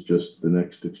this is just the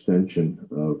next extension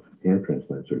of hand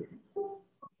transplant surgery.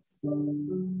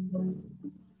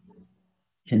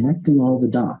 Connecting all the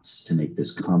dots to make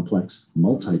this complex,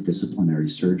 multidisciplinary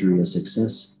surgery a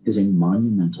success is a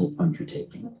monumental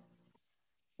undertaking.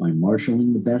 By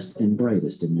marshaling the best and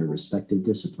brightest in their respective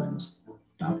disciplines,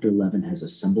 Dr. Levin has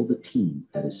assembled a team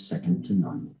that is second to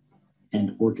none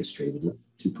and orchestrated it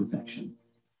to perfection.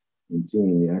 And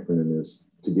team, the acronym is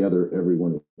Together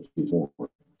Everyone is One,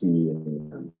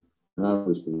 TEM. And I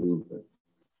always believe that.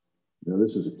 You know,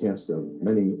 this is a cast of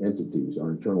many entities,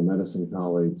 our internal medicine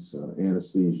colleagues,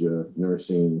 anesthesia,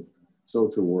 nursing,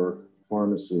 social work,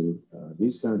 pharmacy.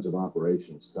 These kinds of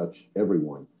operations touch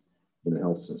everyone in the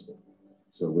health system.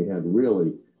 So we have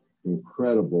really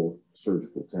incredible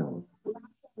surgical talent.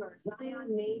 Last summer,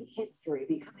 Zion made history,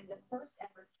 becoming the first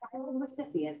ever child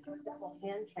recipient of a double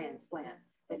hand transplant.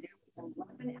 The new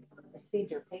 11-hour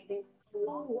procedure paving a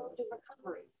long road to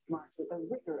recovery, marked with a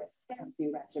rigorous therapy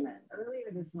regimen.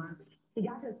 Earlier this month, he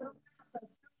got to throw out the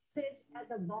first pitch at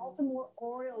the Baltimore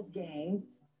Orioles game.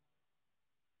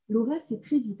 Laura s'est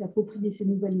très vite approprié ses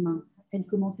nouvelles mains. Elle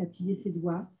commence à plier ses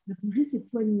doigts, à bouger ses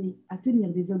poignets, à tenir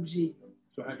des objets.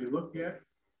 So have you looked yet?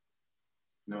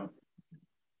 No.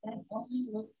 That only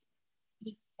looks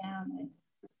deep down at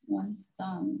this one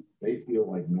thumb. They feel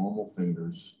like normal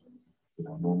fingers, you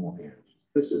know, normal hands.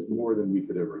 This is more than we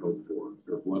could ever hope for.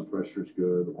 Their blood pressure is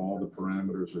good. All the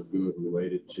parameters are good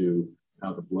related to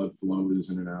how the blood flow is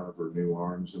in and out of her new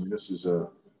arms. I mean, this is a,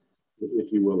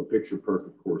 if you will, a picture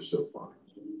perfect course so far.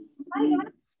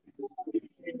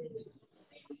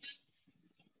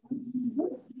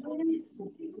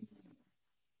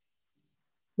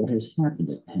 What has happened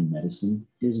at Penn Medicine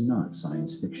is not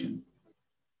science fiction.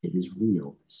 It is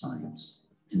real science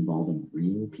involving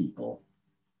real people.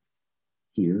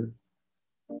 Here,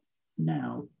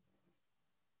 now,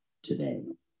 today.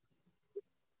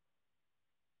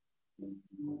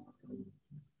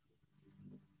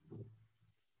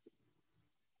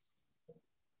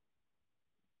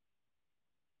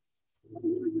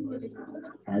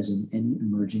 As in any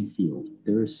emerging field,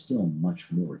 there is still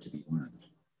much more to be learned.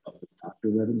 But with Dr.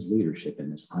 Levin's leadership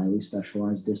in this highly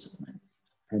specialized discipline,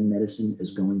 Penn Medicine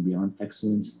is going beyond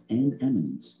excellence and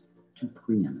eminence to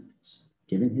preeminence,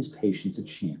 giving his patients a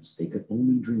chance they could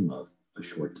only dream of a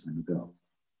short time ago,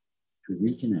 to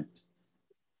reconnect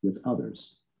with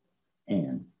others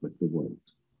and with the world.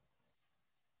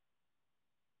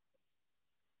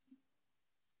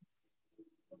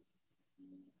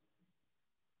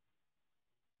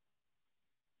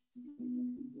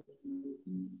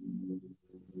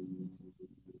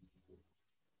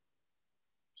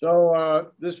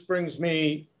 So this brings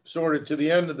me sort of to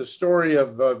the end of the story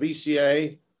of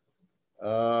VCA,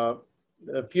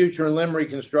 future limb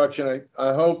reconstruction.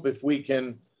 I hope if we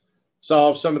can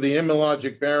solve some of the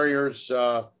immunologic barriers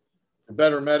for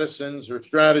better medicines or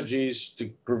strategies to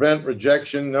prevent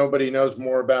rejection. Nobody knows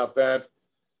more about that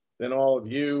than all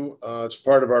of you. It's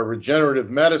part of our regenerative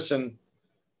medicine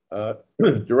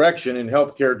direction in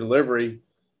healthcare delivery.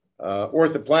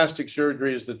 Orthoplastic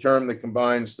surgery is the term that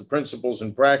combines the principles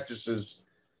and practices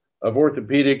of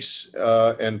orthopedics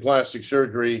and plastic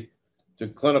surgery to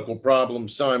clinical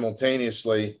problems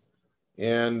simultaneously.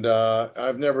 And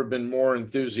I've never been more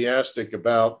enthusiastic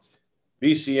about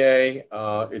VCA.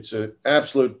 It's an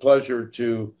absolute pleasure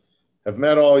to have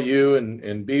met all you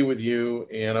and be with you.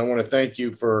 And I want to thank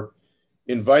you for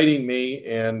inviting me.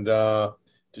 And to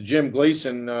Jim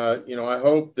Gleason, I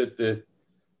hope that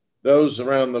those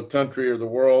around the country or the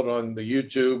world on the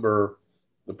YouTube or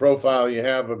the profile you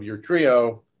have of your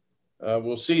trio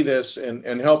will see this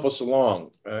and help us along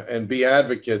and be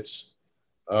advocates.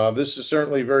 This is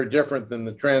certainly very different than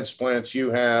the transplants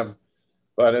you have.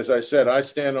 But as I said, I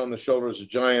stand on the shoulders of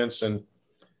giants, and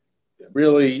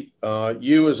really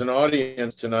you as an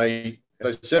audience tonight,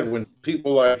 as I said, when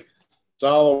people like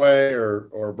Soloway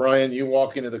or Brian, you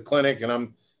walk into the clinic and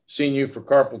I'm seeing you for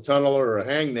carpal tunnel or a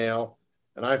hangnail,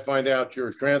 and I find out you're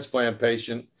a transplant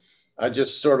patient, I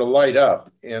just sort of light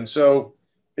up. And so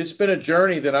it's been a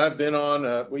journey that I've been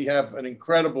on. We have an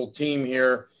incredible team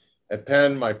here at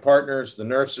Penn, my partners, the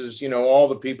nurses, all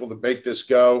the people that make this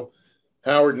go,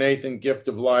 Howard, Nathan, Gift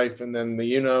of Life, and then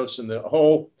the UNOS and the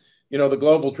whole, the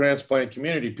global transplant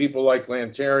community, people like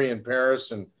Lanteri in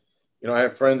Paris. And, I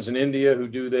have friends in India who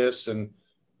do this, and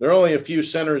there are only a few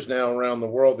centers now around the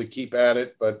world that keep at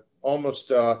it, but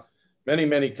almost many,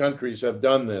 many countries have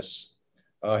done this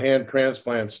hand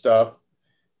transplant stuff.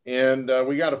 And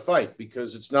we got to fight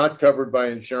because it's not covered by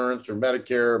insurance or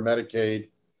Medicare or Medicaid.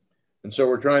 And so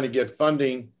we're trying to get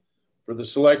funding for the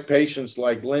select patients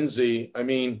like Lindsay. I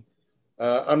mean,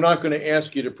 I'm not going to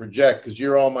ask you to project because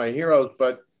you're all my heroes,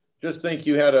 but just think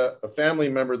you had a family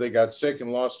member that got sick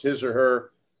and lost his or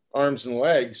her arms and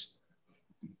legs.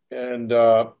 And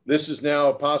this is now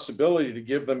a possibility to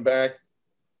give them back.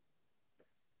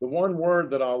 The one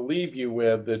word that I'll leave you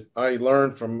with that I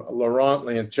learned from Laurent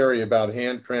Lanteri about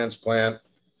hand transplant,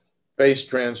 face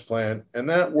transplant, and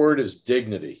that word is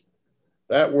dignity.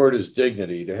 That word is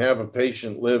dignity, to have a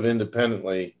patient live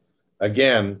independently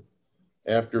again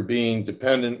after being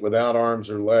dependent without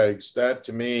arms or legs. That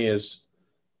to me is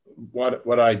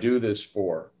what I do this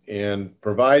for, and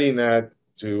providing that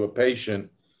to a patient.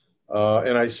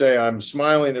 And I say, I'm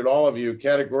smiling at all of you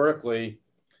categorically.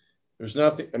 There's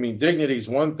nothing, dignity is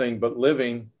one thing, but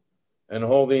living and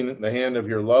holding the hand of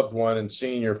your loved one and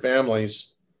seeing your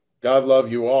families, God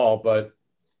love you all, but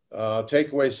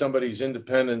take away somebody's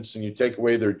independence and you take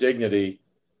away their dignity,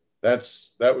 that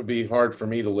would be hard for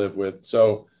me to live with.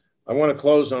 So I want to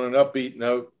close on an upbeat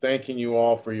note, thanking you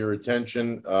all for your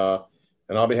attention, and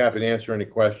I'll be happy to answer any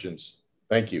questions.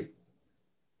 Thank you.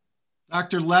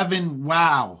 Dr. Levin,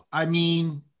 wow.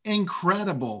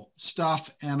 Incredible stuff.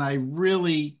 And I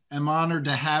really am honored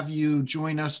to have you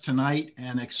join us tonight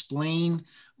and explain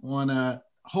on a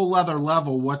whole other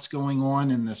level what's going on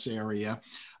in this area.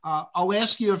 I'll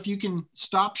ask you if you can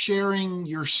stop sharing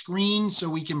your screen so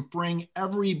we can bring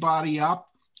everybody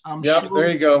up. Yep, there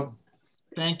you go.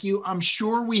 Thank you. I'm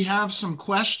sure we have some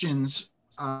questions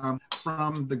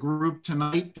from the group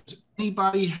tonight. Does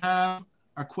anybody have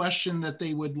a question that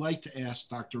they would like to ask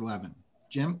Dr. Levin?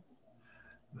 Jim?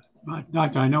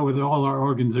 Doctor, I know with all our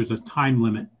organs, there's a time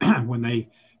limit when they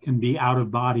can be out of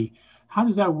body. How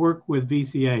does that work with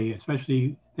VCA,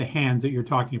 especially the hands that you're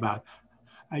talking about?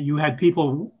 You had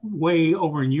people way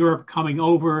over in Europe coming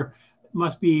over.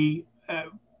 Must be,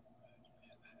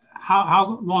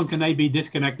 how long can they be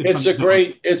disconnected? It's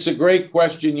a great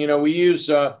question. We use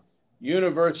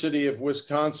University of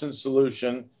Wisconsin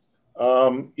solution.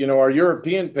 Our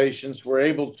European patients were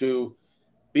able to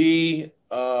be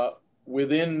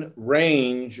within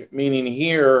range, meaning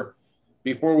here,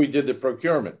 before we did the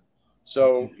procurement.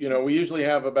 So, we usually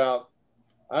have about,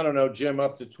 I don't know, Jim,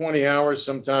 up to 20 hours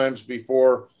sometimes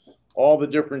before all the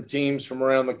different teams from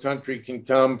around the country can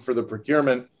come for the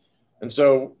procurement. And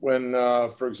so when,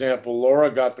 for example,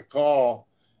 Laura got the call,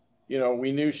 you know,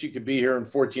 we knew she could be here in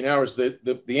 14 hours.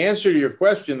 The answer to your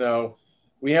question, though,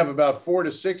 we have about 4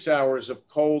 to 6 hours of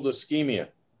cold ischemia.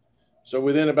 So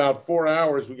within about 4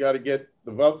 hours, we got to get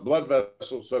the blood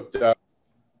vessels hooked up,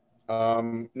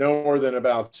 no more than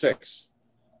about 6.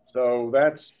 So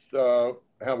that's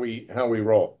how we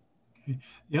roll.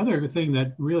 The other thing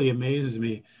that really amazes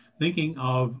me, thinking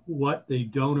of what the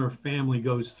donor family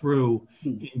goes through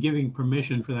in giving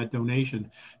permission for that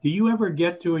donation. Do you ever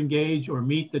get to engage or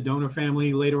meet the donor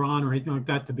family later on or anything like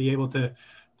that to be able to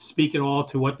speak at all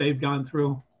to what they've gone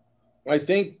through? I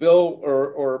think Bill,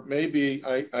 or maybe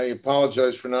I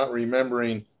apologize for not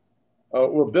remembering.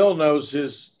 Well, Bill knows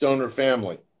his donor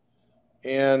family.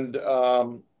 And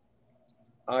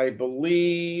I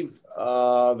believe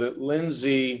that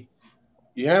Lindsay,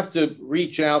 you have to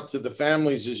reach out to the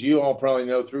families, as you all probably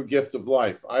know, through Gift of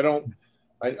Life. I don't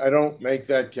make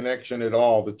that connection at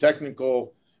all. The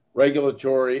technical,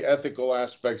 regulatory, ethical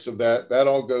aspects of that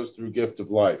all goes through Gift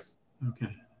of Life.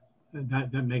 Okay,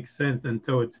 that makes sense. And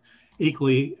so it's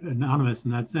equally anonymous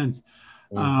in that sense.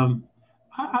 I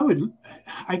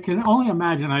can only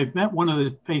imagine, I've met one of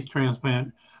the face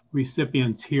transplant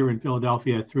recipients here in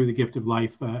Philadelphia through the Gift of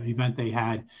Life event they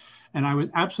had. And I was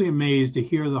absolutely amazed to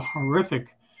hear the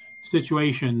horrific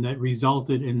situation that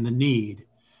resulted in the need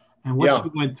and what she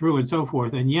went through and so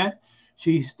forth. And yet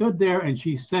she stood there and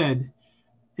she said,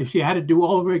 if she had to do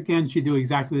all over again, she'd do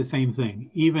exactly the same thing,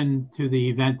 even to the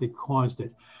event that caused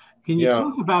it. Can you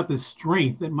talk about the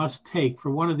strength that must take for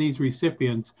one of these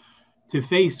recipients to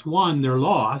face, one, their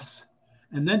loss,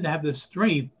 and then to have the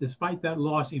strength, despite that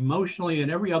loss emotionally and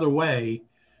every other way,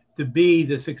 to be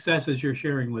the successes you're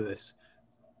sharing with us?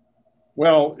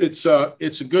 Well, it's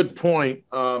a good point.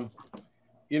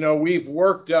 You know, we've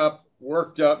worked up,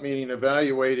 meaning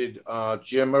evaluated,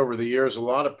 Jim, over the years, a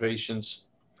lot of patients,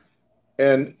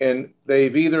 and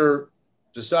they've either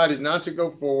decided not to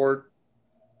go forward,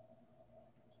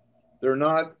 they're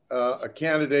not a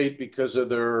candidate because of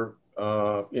their,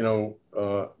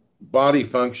 body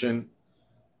function.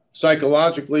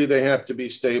 Psychologically, they have to be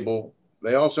stable.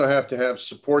 They also have to have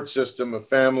support system of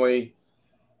family,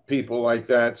 people like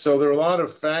that. So there are a lot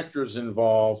of factors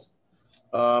involved.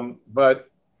 But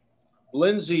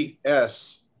Lindsay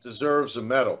S. deserves a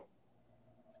medal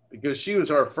because she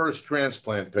was our first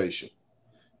transplant patient.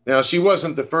 Now, she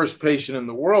wasn't the first patient in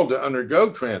the world to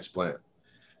undergo transplant.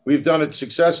 We've done it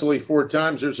successfully 4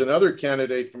 times. There's another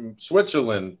candidate from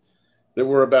Switzerland that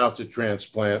we're about to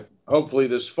transplant, hopefully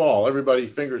this fall. Everybody,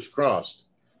 fingers crossed.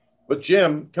 But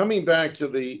Jim, coming back to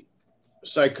the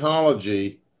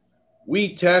psychology,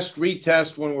 we test,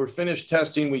 retest. When we're finished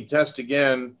testing, we test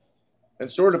again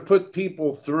and sort of put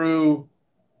people through,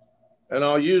 and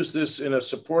I'll use this in a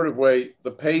supportive way,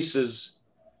 the paces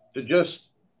to just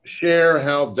share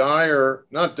how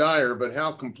not dire, but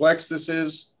how complex this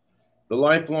is, the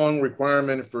lifelong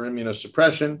requirement for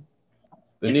immunosuppression,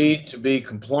 the need to be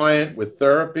compliant with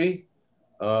therapy.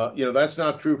 That's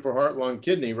not true for heart, lung,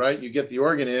 kidney, right? You get the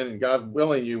organ in and God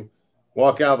willing, you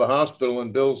walk out of the hospital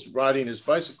and Bill's riding his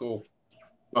bicycle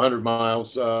 100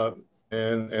 miles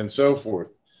and so forth.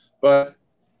 But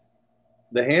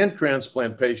the hand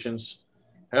transplant patients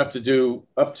have to do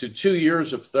up to 2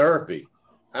 years of therapy,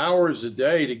 hours a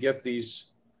day to get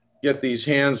these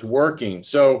hands working.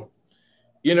 So,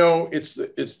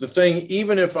 it's the thing,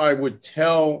 even if I would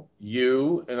tell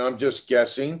you, and I'm just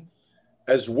guessing,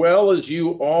 as well as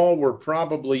you all were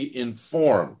probably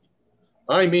informed,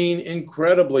 I mean,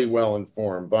 incredibly well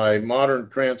informed by modern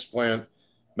transplant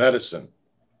medicine.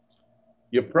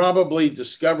 You probably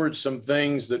discovered some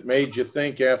things that made you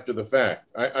think after the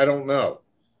fact. I don't know.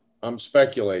 I'm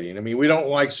speculating. I mean, we don't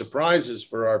like surprises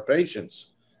for our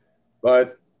patients,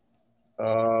 but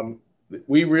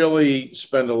we really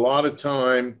spend a lot of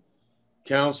time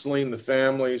counseling the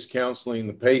families, counseling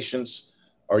the patients.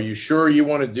 Are you sure you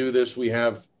want to do this? We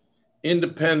have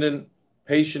independent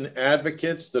patient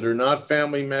advocates that are not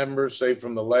family members, say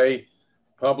from the lay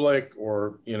public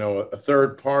or, a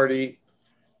third party,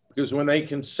 because when they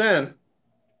consent,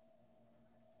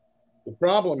 the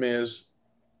problem is,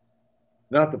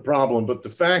 not the problem, but the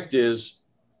fact is,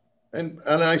 and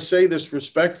I say this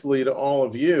respectfully to all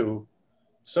of you,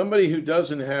 somebody who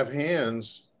doesn't have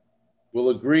hands will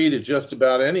agree to just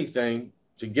about anything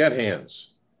to get hands.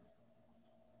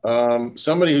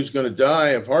 Somebody who's going to die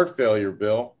of heart failure,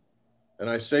 Bill, and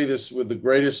I say this with the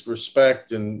greatest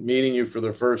respect and meeting you for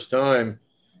the first time,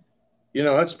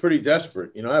 that's pretty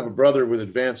desperate. I have a brother with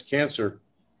advanced cancer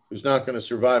who's not going to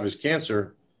survive his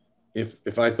cancer.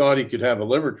 If I thought he could have a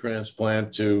liver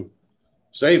transplant to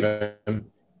save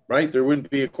him, right? There wouldn't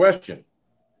be a question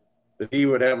that he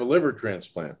would have a liver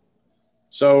transplant.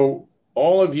 So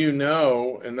all of you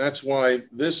know, and that's why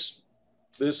this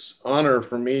honor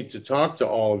for me to talk to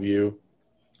all of you,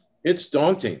 it's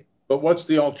daunting, but what's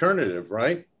the alternative,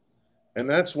 right? And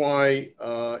that's why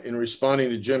in responding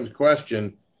to Jim's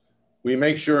question, we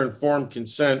make sure informed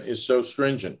consent is so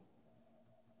stringent.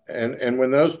 And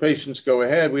when those patients go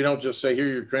ahead, we don't just say, here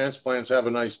are your transplants, have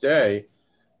a nice day.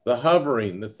 The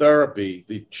hovering, the therapy,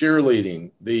 the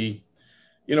cheerleading,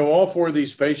 all 4 of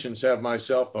these patients have my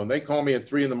cell phone. They call me at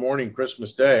 3 a.m.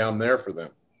 Christmas Day. I'm there for them.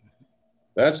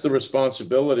 That's the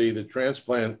responsibility that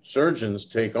transplant surgeons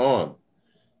take on.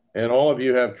 And all of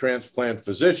you have transplant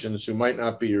physicians who might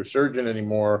not be your surgeon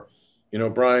anymore.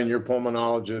 Brian, your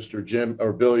pulmonologist, or Jim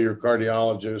or Bill, your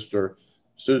cardiologist, or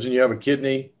Susan, you have a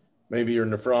kidney, maybe you're a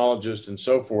nephrologist and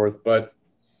so forth. But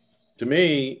to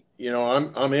me,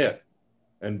 I'm it,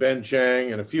 and Ben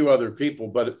Chang and a few other people.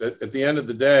 But at the end of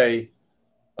the day,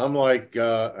 I'm like,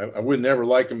 I would never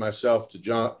liken myself to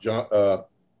Tom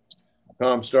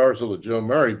Starzl or Joe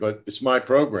Murray, but it's my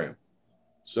program.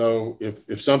 So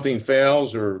if something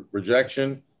fails or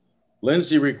rejection,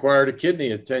 Lindsay required a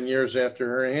kidney at 10 years after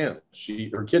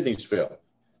her kidneys failed.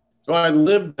 So I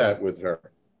lived that with her.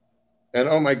 And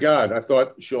oh my God, I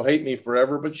thought she'll hate me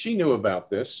forever, but she knew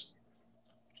about this.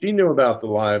 She knew about the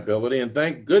liability, and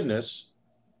thank goodness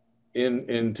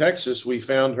in Texas, we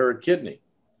found her a kidney.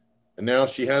 And now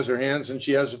she has her hands and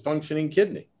she has a functioning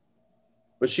kidney.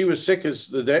 But she was sick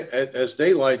as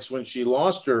daylights when she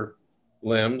lost her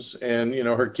limbs, and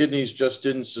her kidneys just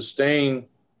didn't sustain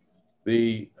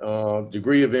the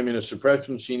degree of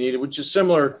immunosuppression she needed, which is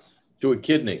similar to a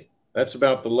kidney. That's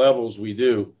about the levels we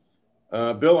do.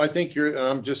 Bill, I think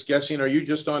I'm just guessing, are you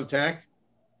just on TAC?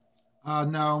 No,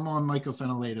 I'm on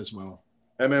mycophenolate as well.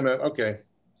 Okay.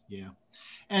 Yeah.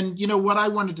 And what I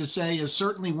wanted to say is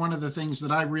certainly one of the things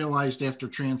that I realized after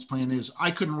transplant is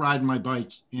I couldn't ride my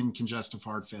bike in congestive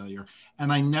heart failure.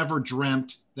 And I never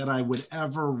dreamt that I would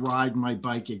ever ride my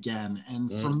bike again. And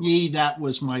for me, that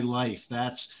was my life.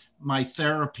 That's my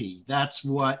therapy. That's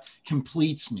what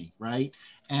completes me, right?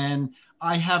 And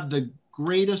I have the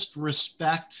greatest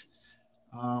respect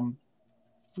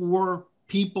for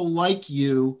people like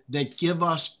you that give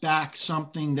us back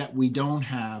something that we don't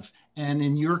have. And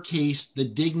in your case, the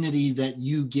dignity that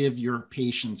you give your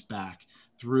patients back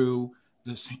through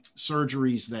the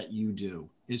surgeries that you do.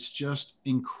 It's just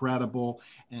incredible.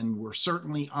 And we're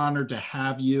certainly honored to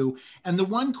have you. And the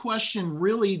one question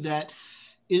really that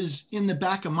is in the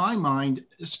back of my mind,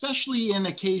 especially in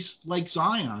a case like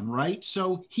Zion, right?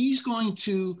 So he's going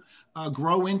to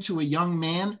grow into a young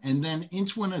man and then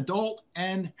into an adult.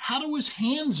 And how do his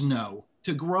hands know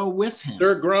to grow with him?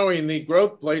 They're growing. The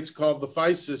growth plates called the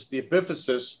physis, the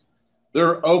epiphysis,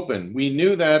 they're open. We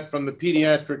knew that from the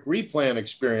pediatric replant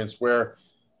experience where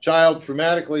child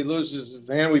traumatically loses his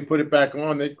hand, we put it back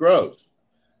on, it grows.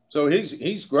 So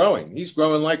he's growing. He's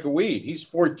growing like a weed. He's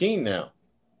 14 now.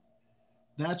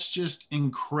 That's just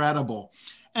incredible.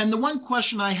 And the one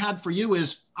question I had for you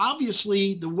is,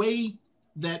 obviously, the way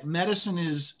that medicine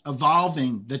is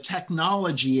evolving, the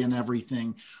technology and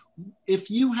everything, if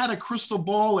you had a crystal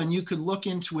ball and you could look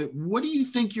into it, what do you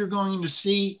think you're going to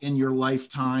see in your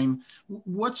lifetime?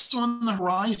 What's on the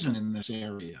horizon in this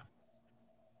area?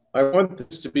 I want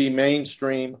this to be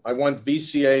mainstream. I want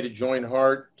VCA to join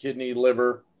heart, kidney,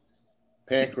 liver,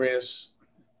 pancreas.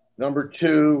 Number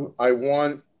 2, I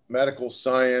want medical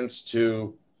science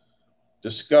to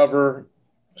discover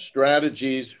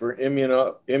strategies for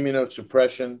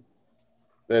immunosuppression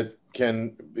that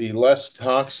can be less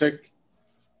toxic,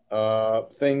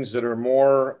 things that are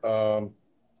more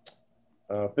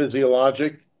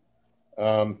physiologic.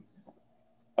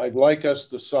 I'd like us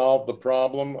to solve the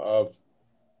problem of,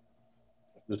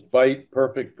 despite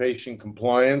perfect patient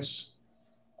compliance,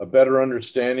 a better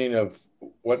understanding of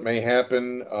what may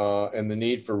happen and the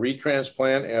need for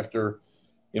retransplant after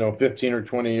 15 or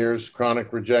 20 years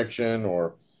chronic rejection,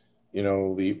 or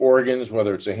the organs,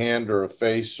 whether it's a hand or a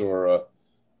face or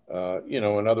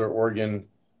another organ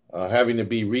having to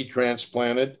be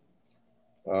retransplanted.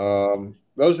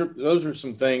 Those are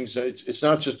some things. It's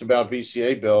not just about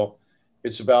VCA, Bill.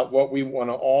 It's about what we want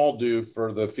to all do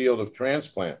for the field of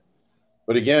transplant.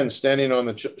 But again, standing on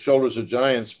the shoulders of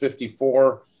giants,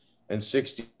 54 and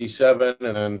 67,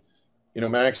 and then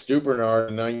Max Dubernard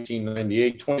in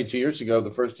 1998, 22 years ago,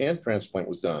 the first hand transplant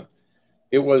was done.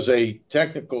 It was a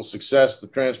technical success. The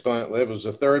transplant lived. It was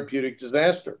a therapeutic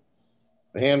disaster.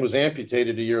 The hand was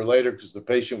amputated a year later because the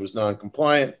patient was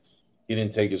non-compliant. He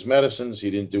didn't take his medicines.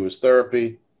 He didn't do his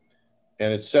therapy.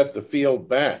 And it set the field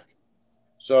back.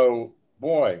 So,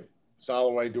 boy,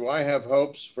 Soloway, do I have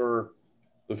hopes for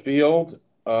the field?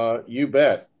 You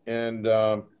bet. And,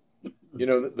 you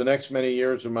know, the next many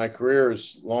years of my career,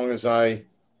 as long as I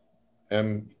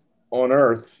am on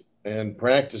earth and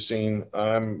practicing,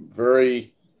 I'm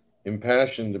very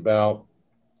impassioned about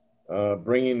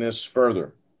bringing this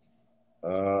further.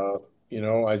 You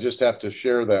know, I just have to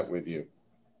share that with you.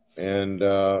 And,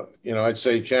 you know, I'd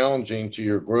say challenging to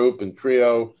your group and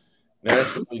trio,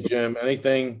 naturally, Jim,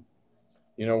 anything,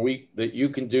 you know, that you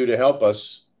can do to help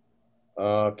us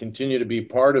continue to be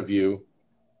part of you.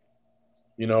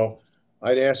 You know,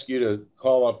 I'd ask you to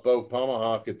call up Bo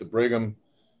Pomahawk at the Brigham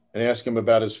and ask him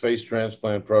about his face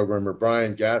transplant program, or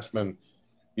Brian Gassman.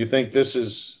 You think this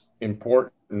is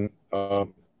important?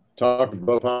 Talk to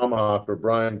Bo Pomahawk or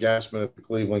Brian Gassman at the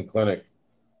Cleveland Clinic,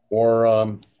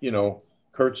 or, you know,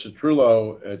 Kurt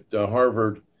Citrullo at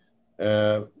Harvard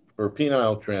for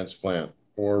penile transplant,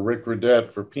 or Rick Redette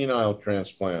for penile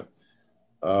transplant,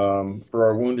 for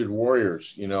our wounded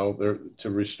warriors, you know, to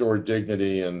restore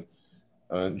dignity and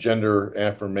gender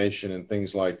affirmation and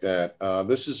things like that.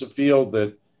 This is a field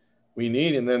that we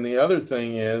need. And then the other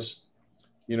thing is,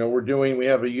 you know, we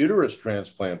have a uterus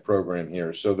transplant program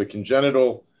here. So the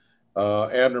congenital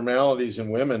abnormalities in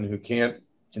women who can't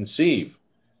conceive,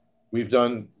 we've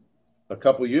done a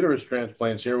couple of uterus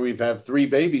transplants here. We've had 3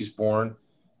 babies born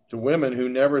to women who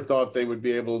never thought they would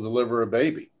be able to deliver a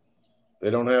baby. They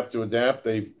don't have to adapt.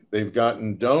 They've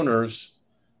gotten donors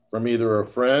from either a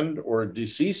friend or a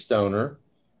deceased donor,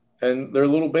 and they're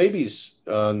little babies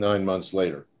 9 months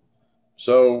later.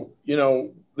 So, you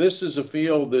know, this is a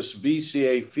field, this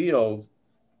VCA field,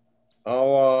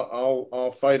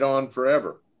 I'll fight on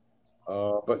forever.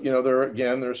 But, you know,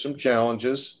 there's some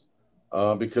challenges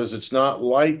because it's not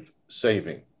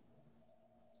life-saving.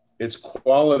 It's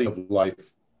quality of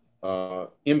life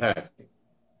impacting.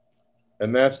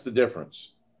 And that's the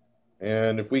difference.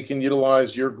 And if we can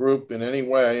utilize your group in any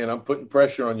way, and I'm putting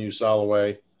pressure on you,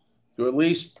 Soloway, to at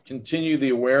least continue the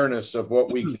awareness of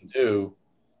what we can do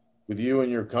with you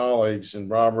and your colleagues, and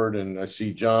Robert, and I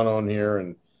see John on here,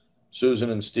 and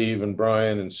Susan and Steve and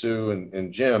Brian and Sue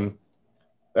and Jim,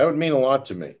 that would mean a lot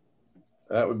to me.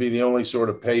 That would be the only sort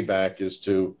of payback, is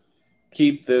to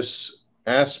keep this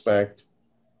aspect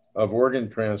of organ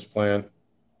transplant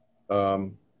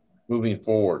moving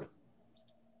forward.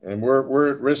 And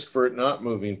we're at risk for it not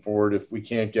moving forward if we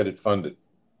can't get it funded.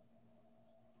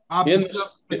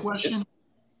 The question?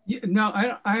 Yeah, no,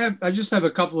 I just have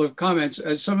a couple of comments.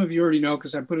 As some of you already know,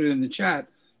 because I put it in the chat,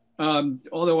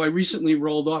 although I recently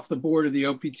rolled off the board of the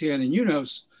OPTN and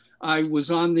UNOS, I was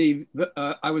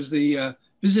the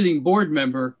visiting board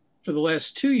member for the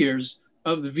last 2 years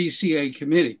of the VCA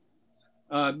committee.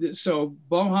 So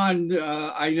Bohan,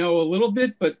 I know a little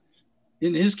bit, but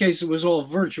in his case, it was all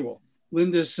virtual.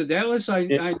 Linda Sedalis,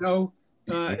 I know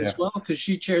as well, because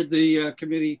she chaired the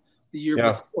committee the year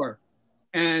before.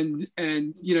 And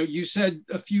you know, you said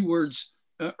a few words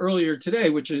earlier today,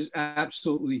 which is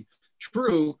absolutely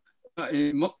true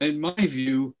in my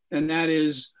view, and that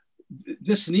is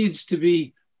this needs to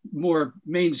be more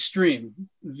mainstream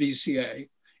VCA.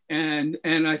 And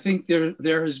I think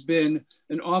there has been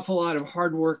an awful lot of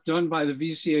hard work done by the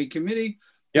VCA committee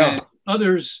and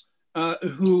others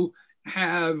who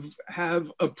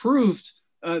have approved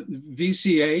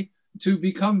VCA to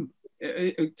become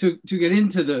to get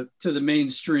into the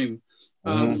mainstream.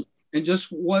 And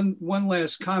just one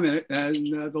last comment. And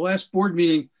the last board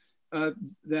meeting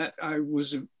that I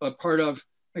was a part of,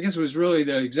 I guess it was really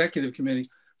the executive committee,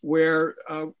 where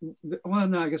well,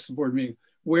 no, I guess the board meeting,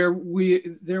 where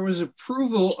there was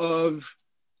approval of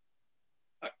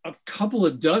a couple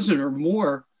of dozen or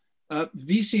more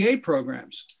VCA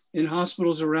programs in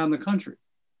hospitals around the country.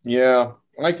 Yeah,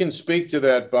 I can speak to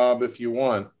that, Bob, if you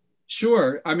want.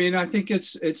 Sure. I mean, I think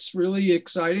it's really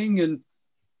exciting, and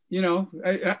you know,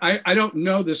 I don't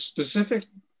know the specific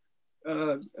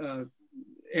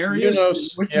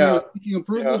areas which you're seeking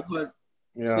approval, but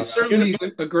it's certainly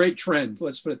a great trend.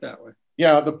 Let's put it that way.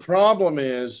 Yeah, the problem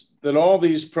is that all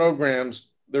these programs,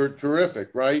 they're terrific,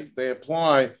 right? They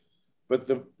apply, but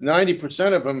the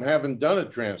 90% of them haven't done a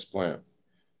transplant.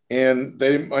 And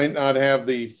they might not have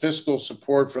the fiscal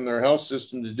support from their health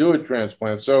system to do a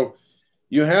transplant. So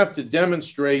you have to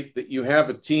demonstrate that you have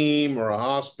a team or a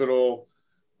hospital,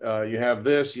 you have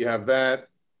this, you have that,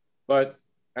 but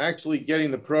actually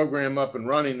getting the program up and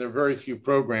running, there are very few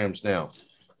programs now.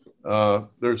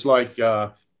 There's like,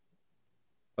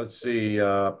 let's see,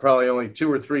 probably only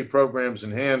 2 or 3 programs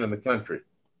in hand in the country.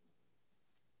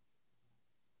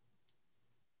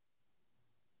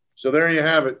 So there you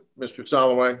have it, Mr.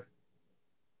 Soloway.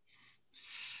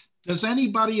 Does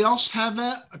anybody else have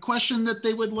a question that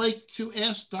they would like to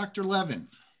ask Dr. Levin?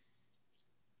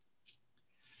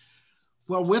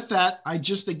 Well, with that, I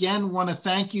just again want to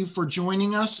thank you for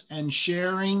joining us and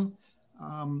sharing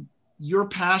your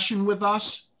passion with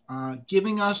us,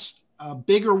 giving us a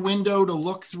bigger window to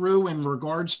look through in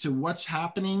regards to what's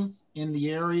happening in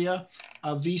the area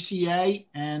of VCA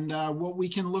and what we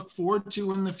can look forward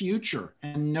to in the future,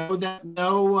 and know that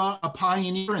a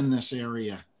pioneer in this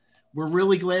area. We're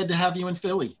really glad to have you in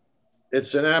Philly.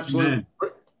 It's an absolute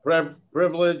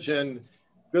privilege, and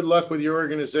good luck with your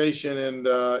organization, and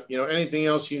anything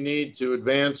else you need to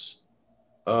advance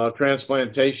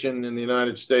transplantation in the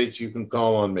United States, you can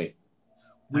call on me.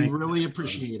 We really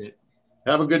appreciate it.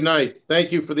 Have a good night.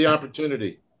 Thank you for the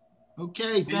opportunity.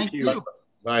 Okay, thank you.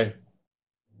 Bye.